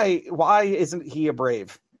 Why isn't he a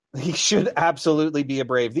Brave? He should absolutely be a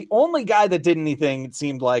Brave. The only guy that did anything, it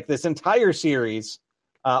seemed like, this entire series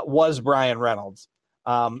was Brian Reynolds.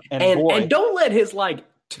 And don't let his like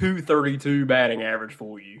 232 batting average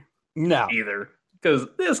fool you. No, either, because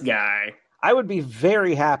this guy. I would be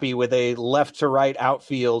very happy with a left to right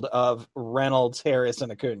outfield of Reynolds, Harris,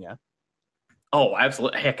 and Acuna. Oh,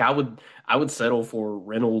 absolutely. Heck, I would settle for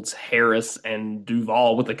Reynolds, Harris, and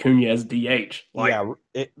Duvall with Acuna as DH.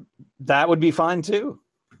 That would be fine too.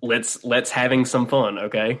 Let's having some fun,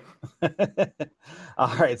 okay?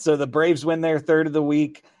 All right, so the Braves win their 3rd of the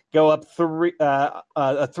week, go up a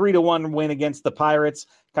 3-1 win against the Pirates.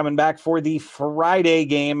 Coming back for the Friday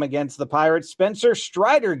game against the Pirates, Spencer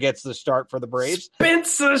Strider gets the start for the Braves.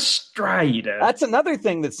 Spencer Strider. That's another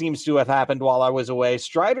thing that seems to have happened while I was away.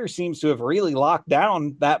 Strider seems to have really locked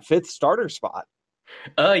down that 5th starter spot.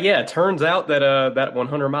 Yeah, turns out that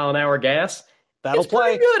 100-mile-an-hour gas, that'll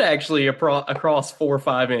play pretty good actually across 4 or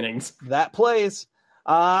 5 innings. That plays.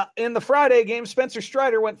 In the Friday game, Spencer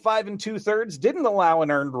Strider went 5 2/3, didn't allow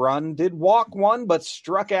an earned run, did walk 1, but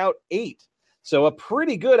struck out 8. So a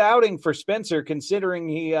pretty good outing for Spencer,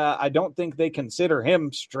 considering I don't think they consider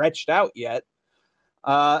him stretched out yet.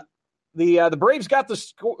 The Braves got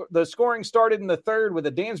the scoring started in the third with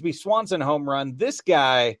a Dansby Swanson home run. This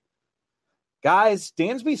guys,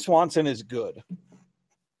 Dansby Swanson is good.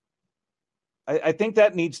 I think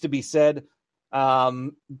that needs to be said.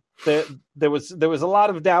 There was a lot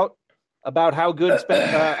of doubt about how good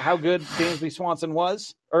Dansby Swanson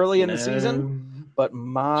was early in the season, but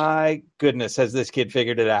my goodness, has this kid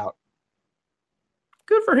figured it out?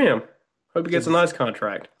 Good for him. Hope he gets a nice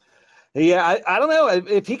contract. Yeah, I don't know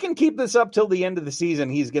if he can keep this up till the end of the season.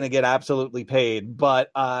 He's going to get absolutely paid.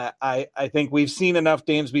 But I think we've seen enough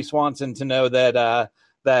Dansby Swanson to know that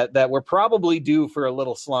we're probably due for a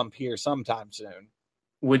little slump here sometime soon.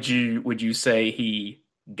 Would you say he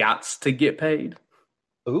gots to get paid?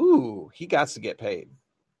 Ooh, he gots to get paid.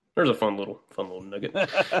 There's a fun little nugget.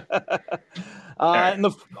 And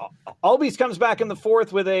Albies comes back in the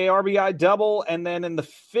fourth with a RBI double, and then in the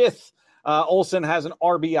fifth, Olsen has an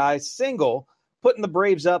RBI single, putting the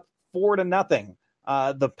Braves up 4-0.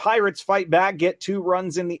 The Pirates fight back, get 2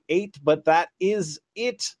 runs in the 8th, but that is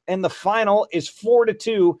it. And the final is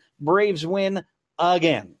 4-2. Braves win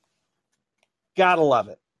again. Gotta love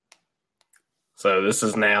it. So this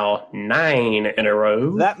is now 9 in a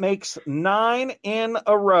row. That makes 9 in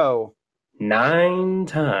a row. 9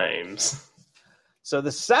 times. So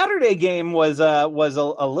the Saturday game was a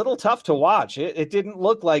little tough to watch. It didn't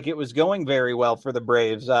look like it was going very well for the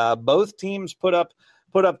Braves. Both teams put up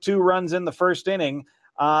 2 runs in the first inning,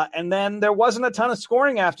 and then there wasn't a ton of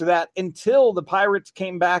scoring after that until the Pirates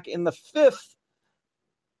came back in the 5th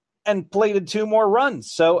and plated 2 more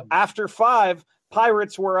runs. So after 5,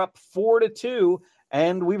 Pirates were up 4-2,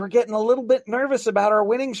 and we were getting a little bit nervous about our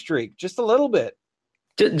winning streak, just a little bit.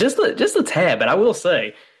 Just a tad, but I will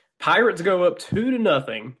say, Pirates go up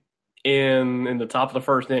 2-0 in the top of the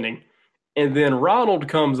first inning, and then Ronald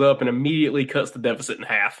comes up and immediately cuts the deficit in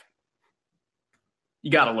half.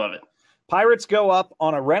 You gotta love it. Pirates go up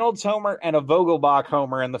on a Reynolds homer and a Vogelbach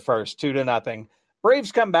homer in the first, 2-0.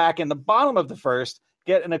 Braves come back in the bottom of the first,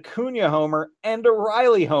 get an Acuna homer and a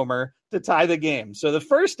Riley homer to tie the game. So the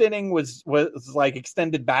first inning was like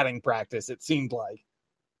extended batting practice, it seemed like.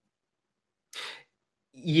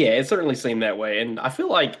 Yeah, it certainly seemed that way. And I feel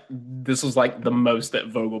like this was like the most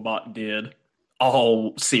that Vogelbach did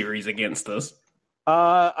all series against us.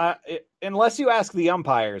 Unless you ask the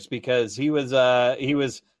umpires, because he was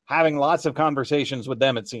having lots of conversations with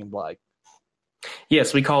them, it seemed like.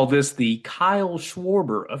 Yes, we call this the Kyle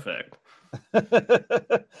Schwarber effect.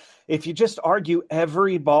 If you just argue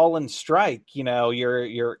every ball and strike,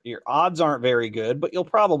 your odds aren't very good, but you'll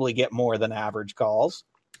probably get more than average calls.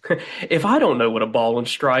 If I don't know what a ball and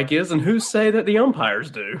strike is, and who say that the umpires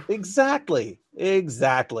do? Exactly.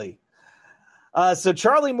 So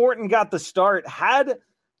Charlie Morton got the start, had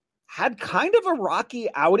kind of a rocky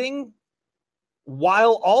outing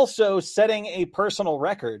while also setting a personal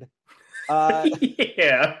record.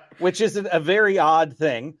 Yeah. Which is a very odd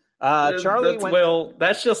thing. That's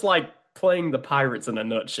just like playing the Pirates in a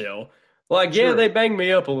nutshell. Like, sure. Yeah, they banged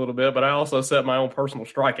me up a little bit, but I also set my own personal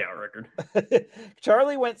strikeout record.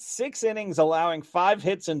 Charlie went 6 innings, allowing 5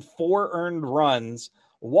 hits and 4 earned runs,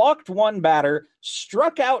 walked 1 batter,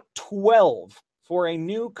 struck out 12 for a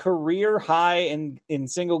new career high in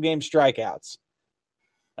single game strikeouts.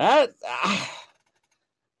 I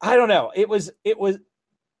don't know. It was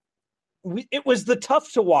the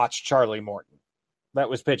tough to watch Charlie Morton that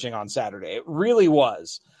was pitching on Saturday. It really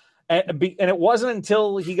was. And it wasn't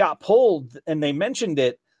until he got pulled and they mentioned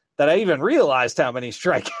it that I even realized how many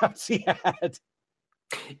strikeouts he had.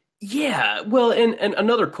 Yeah, well, and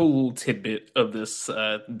another cool tidbit of this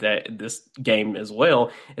game as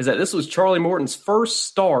well is that this was Charlie Morton's first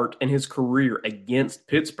start in his career against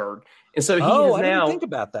Pittsburgh, and so I didn't think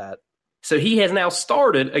about that. So he has now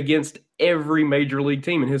started against every major league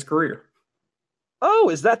team in his career. Oh,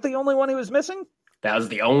 is that the only one he was missing? That was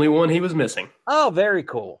the only one he was missing. Oh, very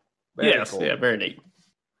cool. Cool. Yeah, very neat.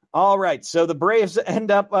 All right, so the Braves end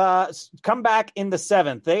up come back in the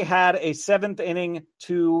 7th. They had a 7th inning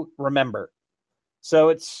to remember. So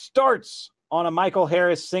it starts on a Michael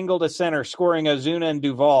Harris single to center, scoring Ozuna and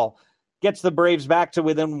Duvall. Gets the Braves back to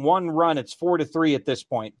within 1 run. It's 4-3 at this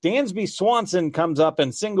point. Dansby Swanson comes up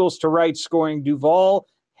and singles to right, scoring Duvall,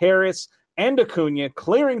 Harris, and Acuna,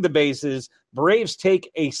 clearing the bases. Braves take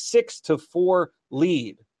a 6-4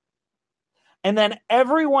 lead. And then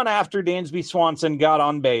everyone after Dansby Swanson got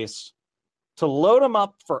on base to load him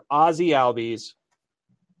up for Ozzie Albies.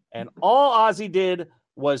 And all Ozzie did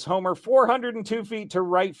was homer 402 feet to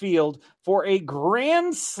right field for a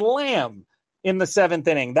grand slam in the 7th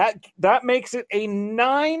inning. That makes it an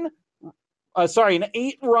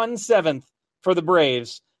 8-run 7th for the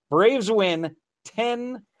Braves. Braves win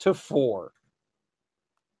 10-4.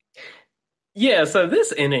 Yeah, so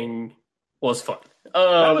this inning was fun.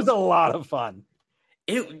 That was a lot of fun.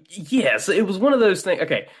 It was one of those things.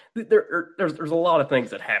 Okay, there's a lot of things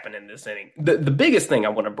that happen in this inning. The biggest thing I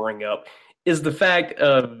want to bring up is the fact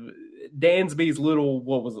of Dansby's little,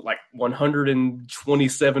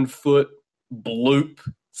 127-foot bloop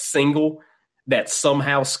single that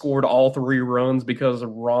somehow scored all 3 runs because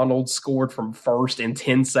Ronald scored from first in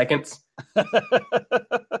 10 seconds.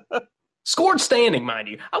 Scored standing, mind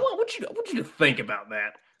you. I want you to think about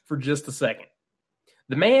that for just a second.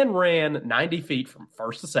 The man ran 90 feet from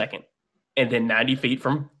first to second, and then 90 feet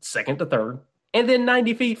from second to third, and then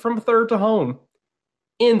 90 feet from third to home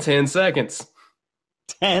in 10 seconds.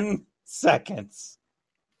 10 seconds.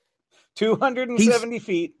 270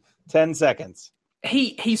 feet, 10 seconds.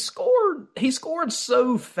 He scored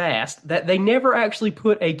so fast that they never actually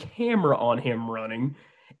put a camera on him running,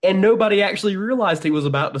 and nobody actually realized he was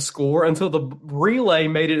about to score until the relay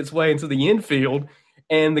made its way into the infield,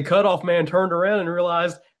 and the cutoff man turned around and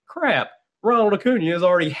realized, crap, Ronald Acuna is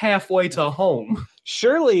already halfway to home.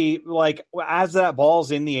 Surely, as that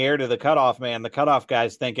ball's in the air to the cutoff man, the cutoff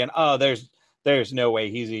guy's thinking, oh, there's no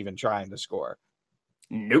way he's even trying to score.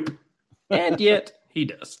 Nope. And yet, he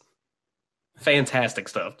does. Fantastic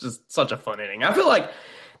stuff. Just such a fun inning. I feel like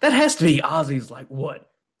that has to be Ozzy's, 3rd,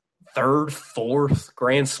 4th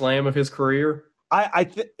grand slam of his career? I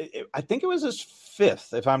think it was his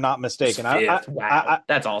 5th, if I'm not mistaken. Wow,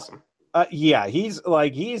 that's awesome. Yeah, he's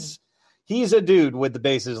a dude with the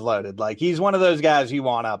bases loaded. He's one of those guys you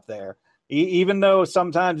want up there. Even though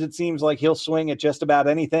sometimes it seems like he'll swing at just about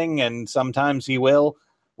anything, and sometimes he will.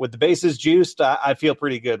 With the bases juiced, I feel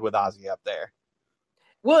pretty good with Ozzy up there.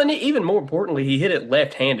 Well, and even more importantly, he hit it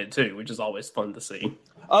left-handed too, which is always fun to see.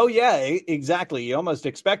 Oh yeah, exactly. You almost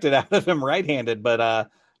expect it out of him right-handed, but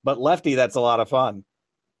lefty, that's a lot of fun.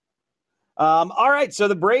 All right, so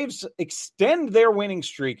the Braves extend their winning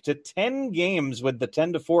streak to 10 games with the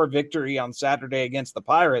 10-4 victory on Saturday against the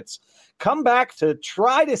Pirates. Come back to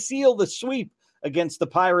try to seal the sweep against the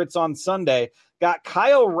Pirates on Sunday. Got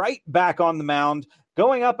Kyle Wright back on the mound,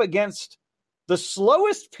 going up against the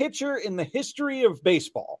slowest pitcher in the history of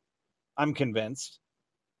baseball, I'm convinced.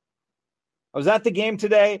 I was at the game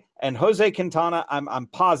today, and Jose Quintana, I'm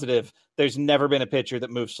positive there's never been a pitcher that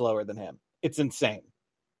moves slower than him. It's insane.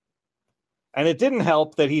 And it didn't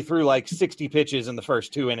help that he threw 60 pitches in the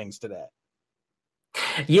first 2 innings today.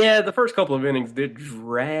 Yeah, the first couple of innings did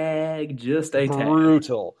drag just a tad.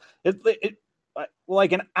 Brutal. It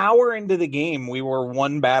an hour into the game, we were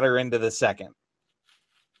 1 batter into the second.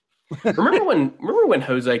 remember when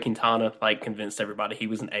Jose Quintana convinced everybody he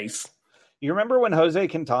was an ace? You remember when Jose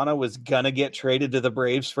Quintana was gonna get traded to the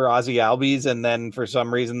Braves for Ozzy Albies, and then for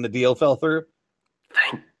some reason the deal fell through?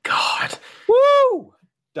 Thank God. Woo!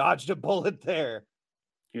 Dodged a bullet there.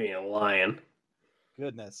 You ain't lying.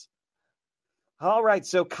 Goodness. All right,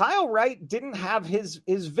 so Kyle Wright didn't have his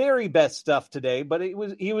very best stuff today, but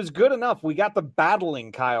he was good enough. We got the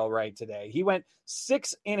battling Kyle Wright today. He went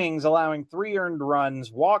 6 innings, allowing 3 earned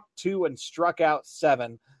runs, walked 2, and struck out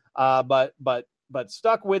 7. But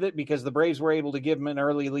stuck with it because the Braves were able to give him an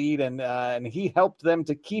early lead, and he helped them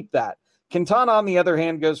to keep that. Quintana, on the other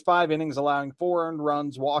hand, goes 5 innings, allowing 4 earned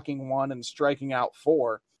runs, walking 1, and striking out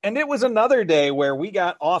 4. And it was another day where we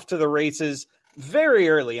got off to the races very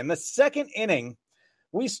early. In the 2nd inning,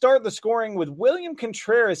 we start the scoring with William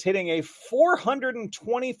Contreras hitting a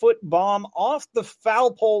 420-foot bomb off the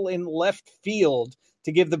foul pole in left field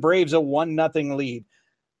to give the Braves a 1-0 lead.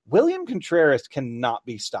 William Contreras cannot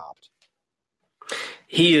be stopped.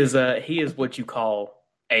 He is what you call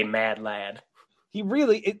a mad lad. He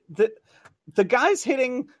really the guy's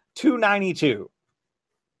hitting 292.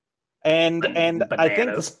 And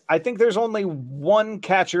I think there's only one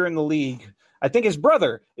catcher in the league. I think his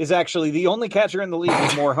brother is actually the only catcher in the league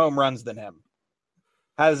with more home runs than him.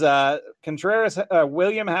 Has Contreras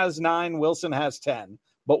William has 9, Wilson has 10,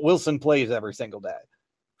 but Wilson plays every single day.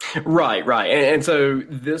 Right. And so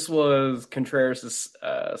this was Contreras'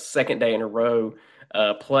 2nd day in a row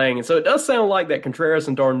playing. And so it does sound like that Contreras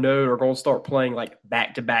and d'Arnaud are going to start playing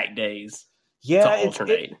back-to-back days to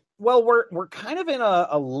alternate. Well, we're kind of in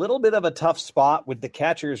a little bit of a tough spot with the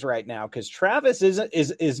catchers right now because Travis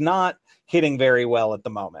is not hitting very well at the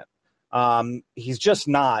moment. He's just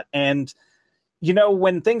not. And,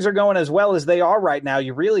 when things are going as well as they are right now,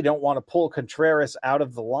 you really don't want to pull Contreras out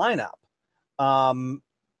of the lineup.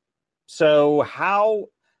 So how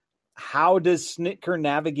does Snitker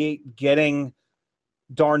navigate getting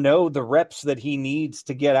Darno the reps that he needs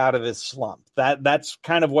to get out of his slump? That's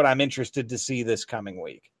kind of what I'm interested to see this coming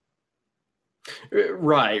week.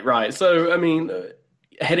 Right. So, I mean,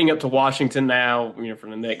 heading up to Washington now, for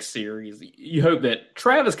the next series, you hope that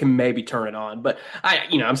Travis can maybe turn it on. But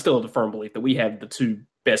I'm still of the firm belief that we have the two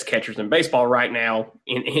best catchers in baseball right now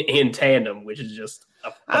in tandem, which is just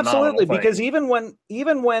absolutely thing. Because even when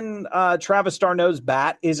Travis Darno's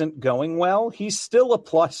bat isn't going well, he's still a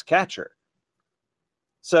plus catcher.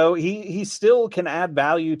 So he still can add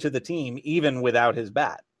value to the team even without his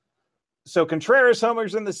bat. So Contreras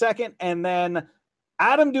homers in the second, and then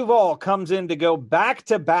Adam Duvall comes in to go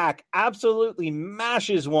back-to-back, absolutely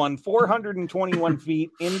mashes one 421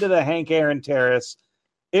 feet into the Hank Aaron terrace.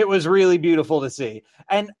 It was really beautiful to see.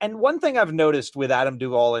 And one thing I've noticed with Adam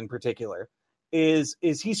Duvall in particular is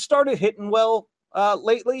he started hitting well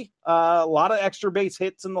lately. A lot of extra base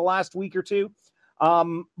hits in the last week or two.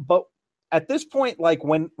 But at this point, like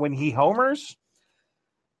when he homers,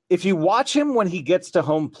 if you watch him when he gets to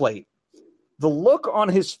home plate, the look on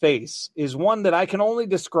his face is one that I can only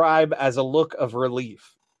describe as a look of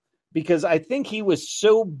relief, because I think he was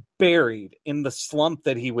so buried in the slump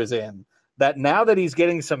that he was in that now that he's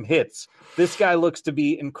getting some hits, this guy looks to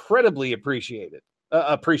be incredibly appreciative.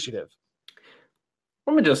 Let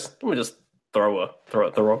me just throw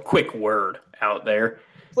a quick word out there.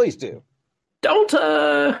 Please do. Don't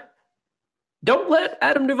let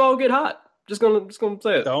Adam Duvall get hot. Just gonna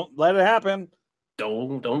say it. Don't let it happen.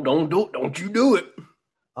 Don't you do it.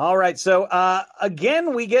 All right. So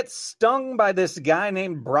again, we get stung by this guy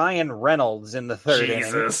named Brian Reynolds in the third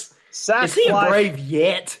inning. Is he a Brave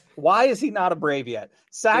yet? Why is he not a Brave yet?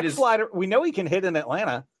 Sack fly. We know he can hit in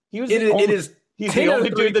Atlanta. He's the only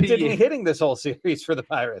dude that didn't hitting this whole series for the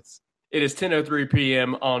Pirates. It is 10:03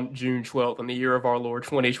 p.m. on June 12th in the year of our Lord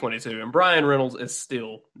 2022, and Brian Reynolds is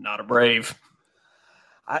still not a Brave.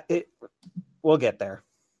 We'll get there.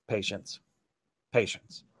 Patience.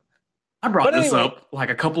 I brought this up like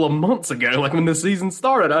a couple of months ago, like when the season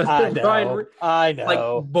started. I know.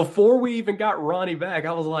 Like before we even got Ronnie back,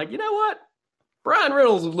 I was like, you know what? Brian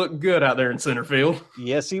Reynolds would look good out there in center field.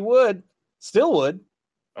 Yes, he would. Still would.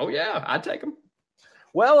 Oh, yeah. I'd take him.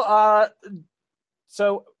 Well,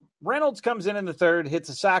 so Reynolds comes in the third, hits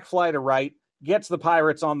a sac fly to right, gets the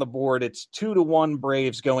Pirates on the board. It's 2-1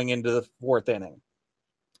 Braves going into the fourth inning.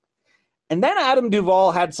 And then Adam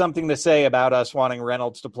Duvall had something to say about us wanting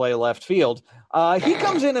Reynolds to play left field. He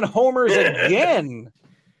comes in and homers again,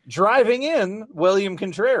 driving in William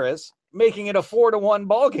Contreras, making it a 4-1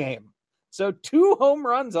 ball game. So 2 home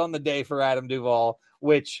runs on the day for Adam Duvall,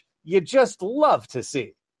 which you just love to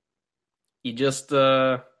see. You just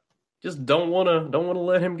don't want to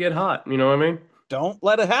let him get hot. You know what I mean? Don't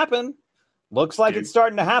let it happen. Looks like it's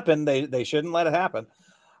starting to happen. They shouldn't let it happen.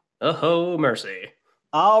 Oh, mercy.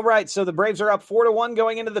 All right, so the Braves are up 4-1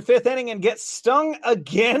 going into the fifth inning and get stung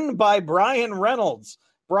again by Brian Reynolds.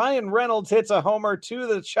 Brian Reynolds hits a homer to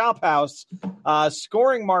the chop house,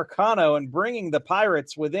 scoring Marcano and bringing the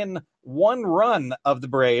Pirates within 1 run of the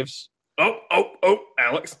Braves. Oh,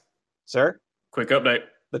 Alex. Sir? Quick update.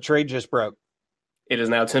 The trade just broke. It is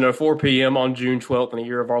now 10:04 p.m. on June 12th in the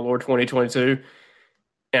year of our Lord 2022,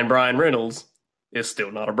 and Brian Reynolds is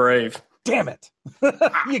still not a Brave. Damn it.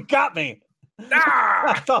 You got me.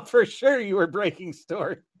 I thought for sure you were breaking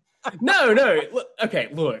story. No.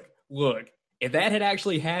 Look. If that had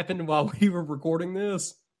actually happened while we were recording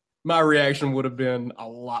this, my reaction would have been a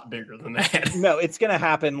lot bigger than that. No, it's going to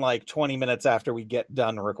happen like 20 minutes after we get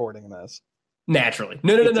done recording this. Naturally.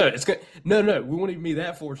 No. No. We won't even be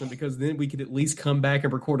that fortunate because then we could at least come back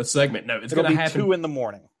and record a segment. No, it's going to happen 2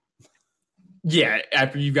 a.m. Yeah,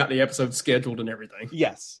 after you've got the episode scheduled and everything.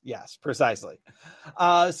 Yes, precisely.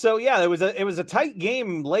 So yeah, it was a tight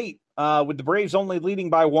game late with the Braves only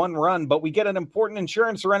leading by 1 run, but we get an important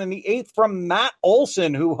insurance run in the 8th from Matt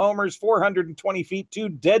Olson, who homers 420 feet to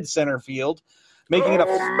dead center field, making it a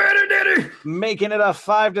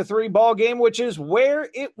 5-3 ball game, which is where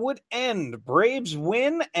it would end. Braves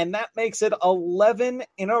win, and that makes it 11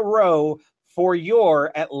 in a row for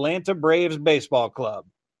your Atlanta Braves baseball club.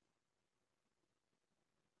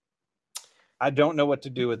 I don't know what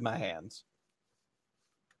to do with my hands.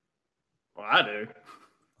 Well, I do.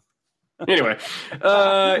 Anyway.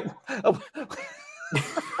 I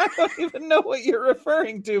don't even know what you're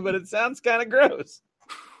referring to, but it sounds kind of gross.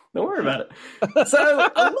 Don't worry about it.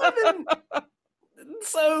 So, 11.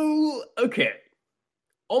 So, okay.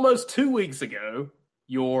 Almost 2 weeks ago,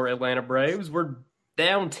 your Atlanta Braves were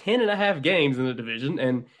down 10.5 games in the division.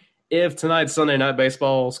 And if tonight's Sunday Night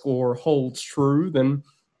Baseball score holds true, then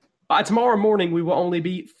By tomorrow morning, we will only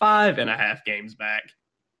be 5.5 games back.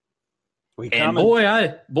 We and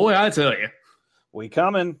coming. boy, I tell you, We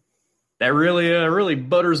coming. that really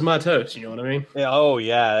butters my toast. You know what I mean? Yeah, oh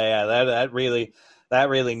yeah. That really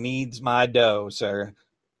needs my dough, sir.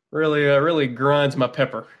 Really grinds my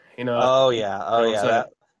pepper. You know. Oh yeah. You know what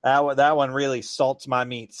I'm That one really salts my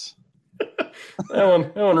meats.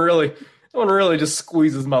 that one really just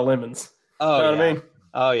squeezes my lemons. Oh, you know yeah. what I mean?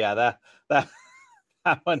 Oh yeah,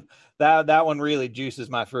 that one really juices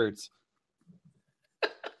my fruits.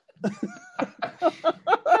 That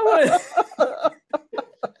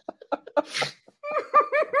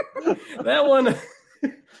one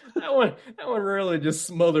really just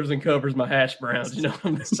smothers and covers my hash browns. You know,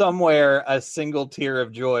 Somewhere a single tear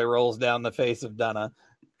of joy rolls down the face of Dunna.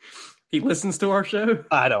 He listens to our show.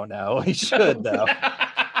 I don't know. He should though.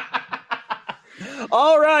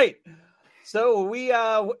 All right. So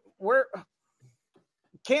we're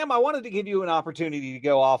Cam, I wanted to give you an opportunity to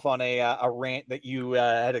go off on a rant that you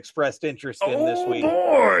had expressed interest in this week. Oh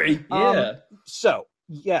boy. Yeah. So,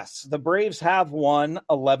 yes, the Braves have won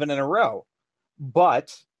 11 in a row,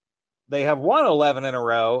 but they have won 11 in a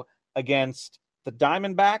row against the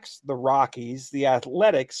Diamondbacks, the Rockies, the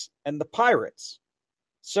Athletics, and the Pirates.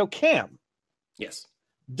 So, Cam. Yes.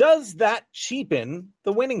 Does that cheapen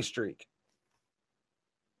the winning streak?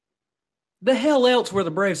 The hell else were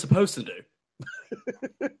the Braves supposed to do?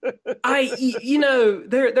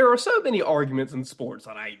 There are so many arguments in sports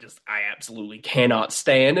that I absolutely cannot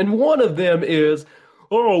stand. And one of them is,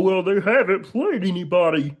 oh, well, they haven't played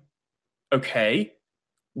anybody. Okay.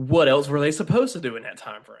 What else were they supposed to do in that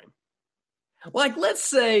time frame? Like, let's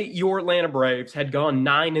say your Atlanta Braves had gone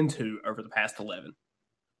 9-2 over the past 11.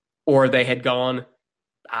 Or they had gone,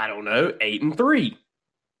 I don't know, 8-3,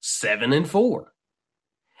 7-4.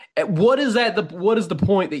 What is the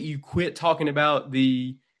point that you quit talking about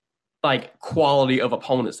the quality of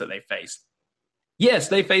opponents that they faced? Yes,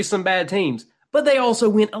 they faced some bad teams, but they also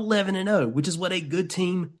went 11-0, which is what a good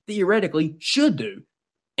team theoretically should do.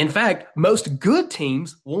 In fact, most good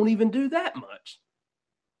teams won't even do that much.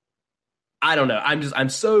 I don't know. I'm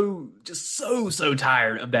so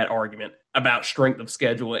tired of that argument about strength of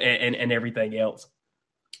schedule and everything else.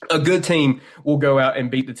 A good team will go out and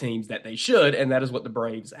beat the teams that they should, and that is what the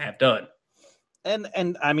Braves have done.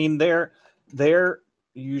 And I mean,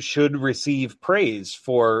 you should receive praise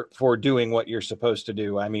for doing what you're supposed to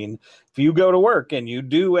do. I mean, if you go to work and you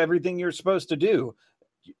do everything you're supposed to do,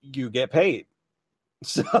 you get paid.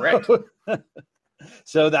 So, correct.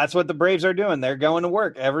 So that's what the Braves are doing. They're going to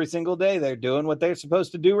work every single day. They're doing what they're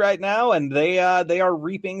supposed to do right now, and they are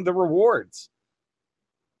reaping the rewards.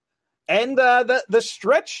 And the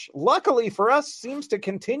stretch, luckily for us, seems to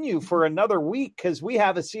continue for another week because we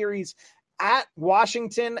have a series at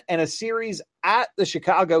Washington and a series at the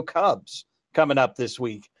Chicago Cubs coming up this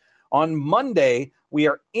week. On Monday, we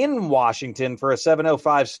are in Washington for a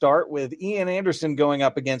 7:05 start with Ian Anderson going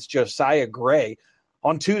up against Josiah Gray.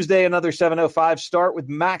 On Tuesday, another 7:05 start with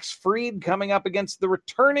Max Fried coming up against the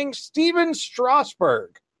returning Steven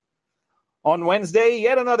Strasburg. On Wednesday,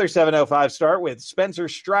 yet another 7:05 start with Spencer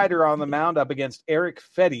Strider on the mound up against Eric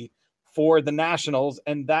Fetty for the Nationals,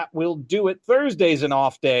 and that will do it. Thursday's an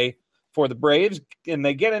off day for the Braves, and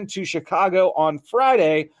they get into Chicago on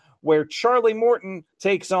Friday, where Charlie Morton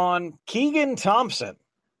takes on Keegan Thompson.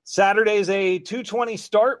 Saturday's a 2:20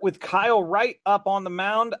 start with Kyle Wright up on the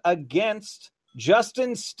mound against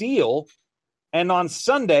Justin Steele, and on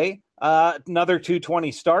Sunday, another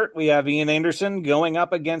 2:20 start. We have Ian Anderson going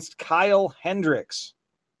up against Kyle Hendricks.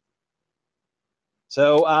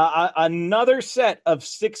 So another set of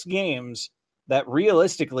 6 games that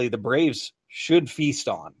realistically the Braves should feast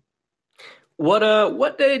on.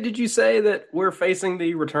 What day did you say that we're facing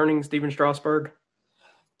the returning Steven Strasburg?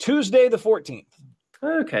 Tuesday the 14th.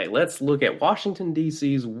 Okay, let's look at Washington,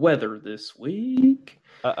 D.C.'s weather this week.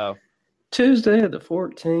 Uh-oh. Tuesday the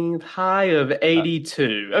 14th, high of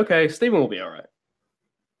 82. Okay, Steven will be all right.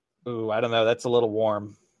 Ooh, I don't know. That's a little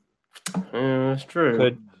warm. That's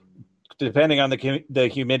true. Depending on the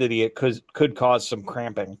humidity, it could cause some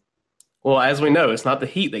cramping. Well, as we know, it's not the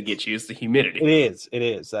heat that gets you, it's the humidity. It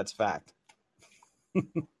is. That's fact.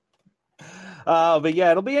 But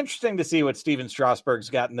yeah, it'll be interesting to see what Steven Strasburg's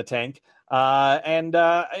got in the tank. And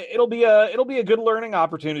it'll be a good learning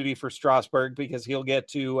opportunity for Strasburg because he'll get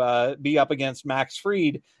to be up against Max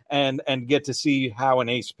Fried and get to see how an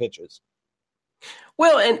ace pitches.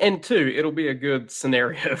 Well, and two, it'll be a good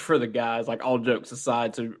scenario for the guys, like all jokes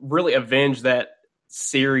aside, to really avenge that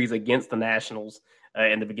series against the Nationals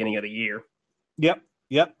in the beginning of the year. Yep.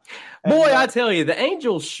 Boy, I tell you, the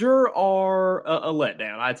Angels sure are a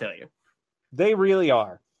letdown, I tell you. They really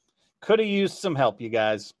are. Could have used some help, you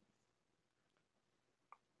guys.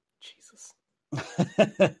 Jesus.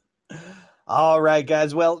 All right,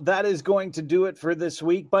 guys. Well, that is going to do it for this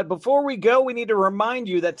week. But before we go, we need to remind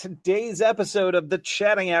you that today's episode of the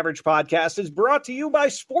Chatting Average podcast is brought to you by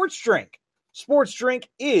Sports Drink. Sports Drink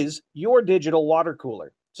is your digital water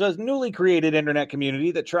cooler. So it's a newly created internet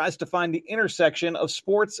community that tries to find the intersection of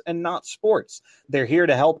sports and not sports. They're here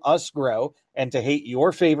to help us grow and to hate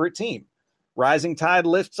your favorite team. Rising tide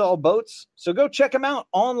lifts all boats, so go check them out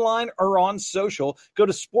online or on social. Go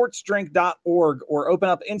to sportsdrink.org or open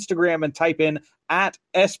up Instagram and type in at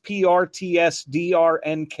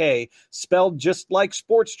SPRTSDRNK, spelled just like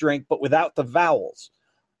sports drink, but without the vowels.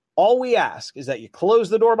 All we ask is that you close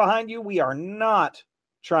the door behind you. We are not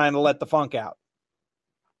trying to let the funk out.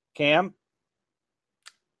 Cam?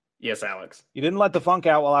 Yes, Alex. You didn't let the funk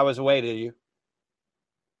out while I was away, did you?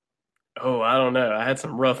 Oh, I don't know. I had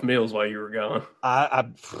some rough meals while you were gone.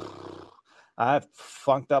 I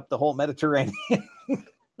funked up the whole Mediterranean.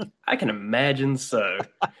 I can imagine so.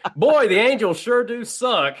 Boy, the Angels sure do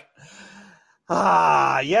suck.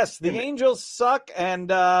 Yes, the Angels suck, and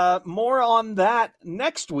more on that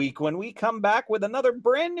next week when we come back with another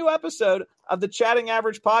brand new episode of the Chatting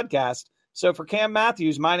Average podcast. So for Cam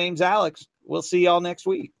Matthews, my name's Alex. We'll see y'all next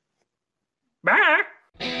week. Bye.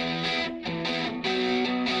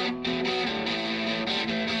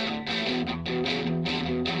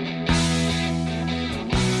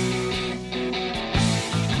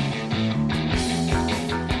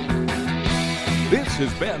 This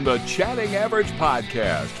has been the Chatting Average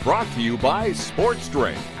podcast, brought to you by Sports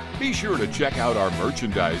Drink. Be sure to check out our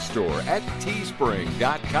merchandise store at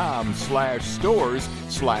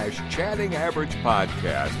teespring.com/stores/Chatting Average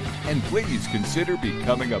podcast. And please consider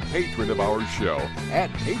becoming a patron of our show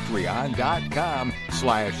at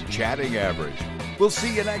patreon.com/Chatting Average. We'll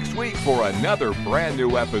see you next week for another brand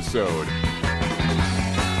new episode.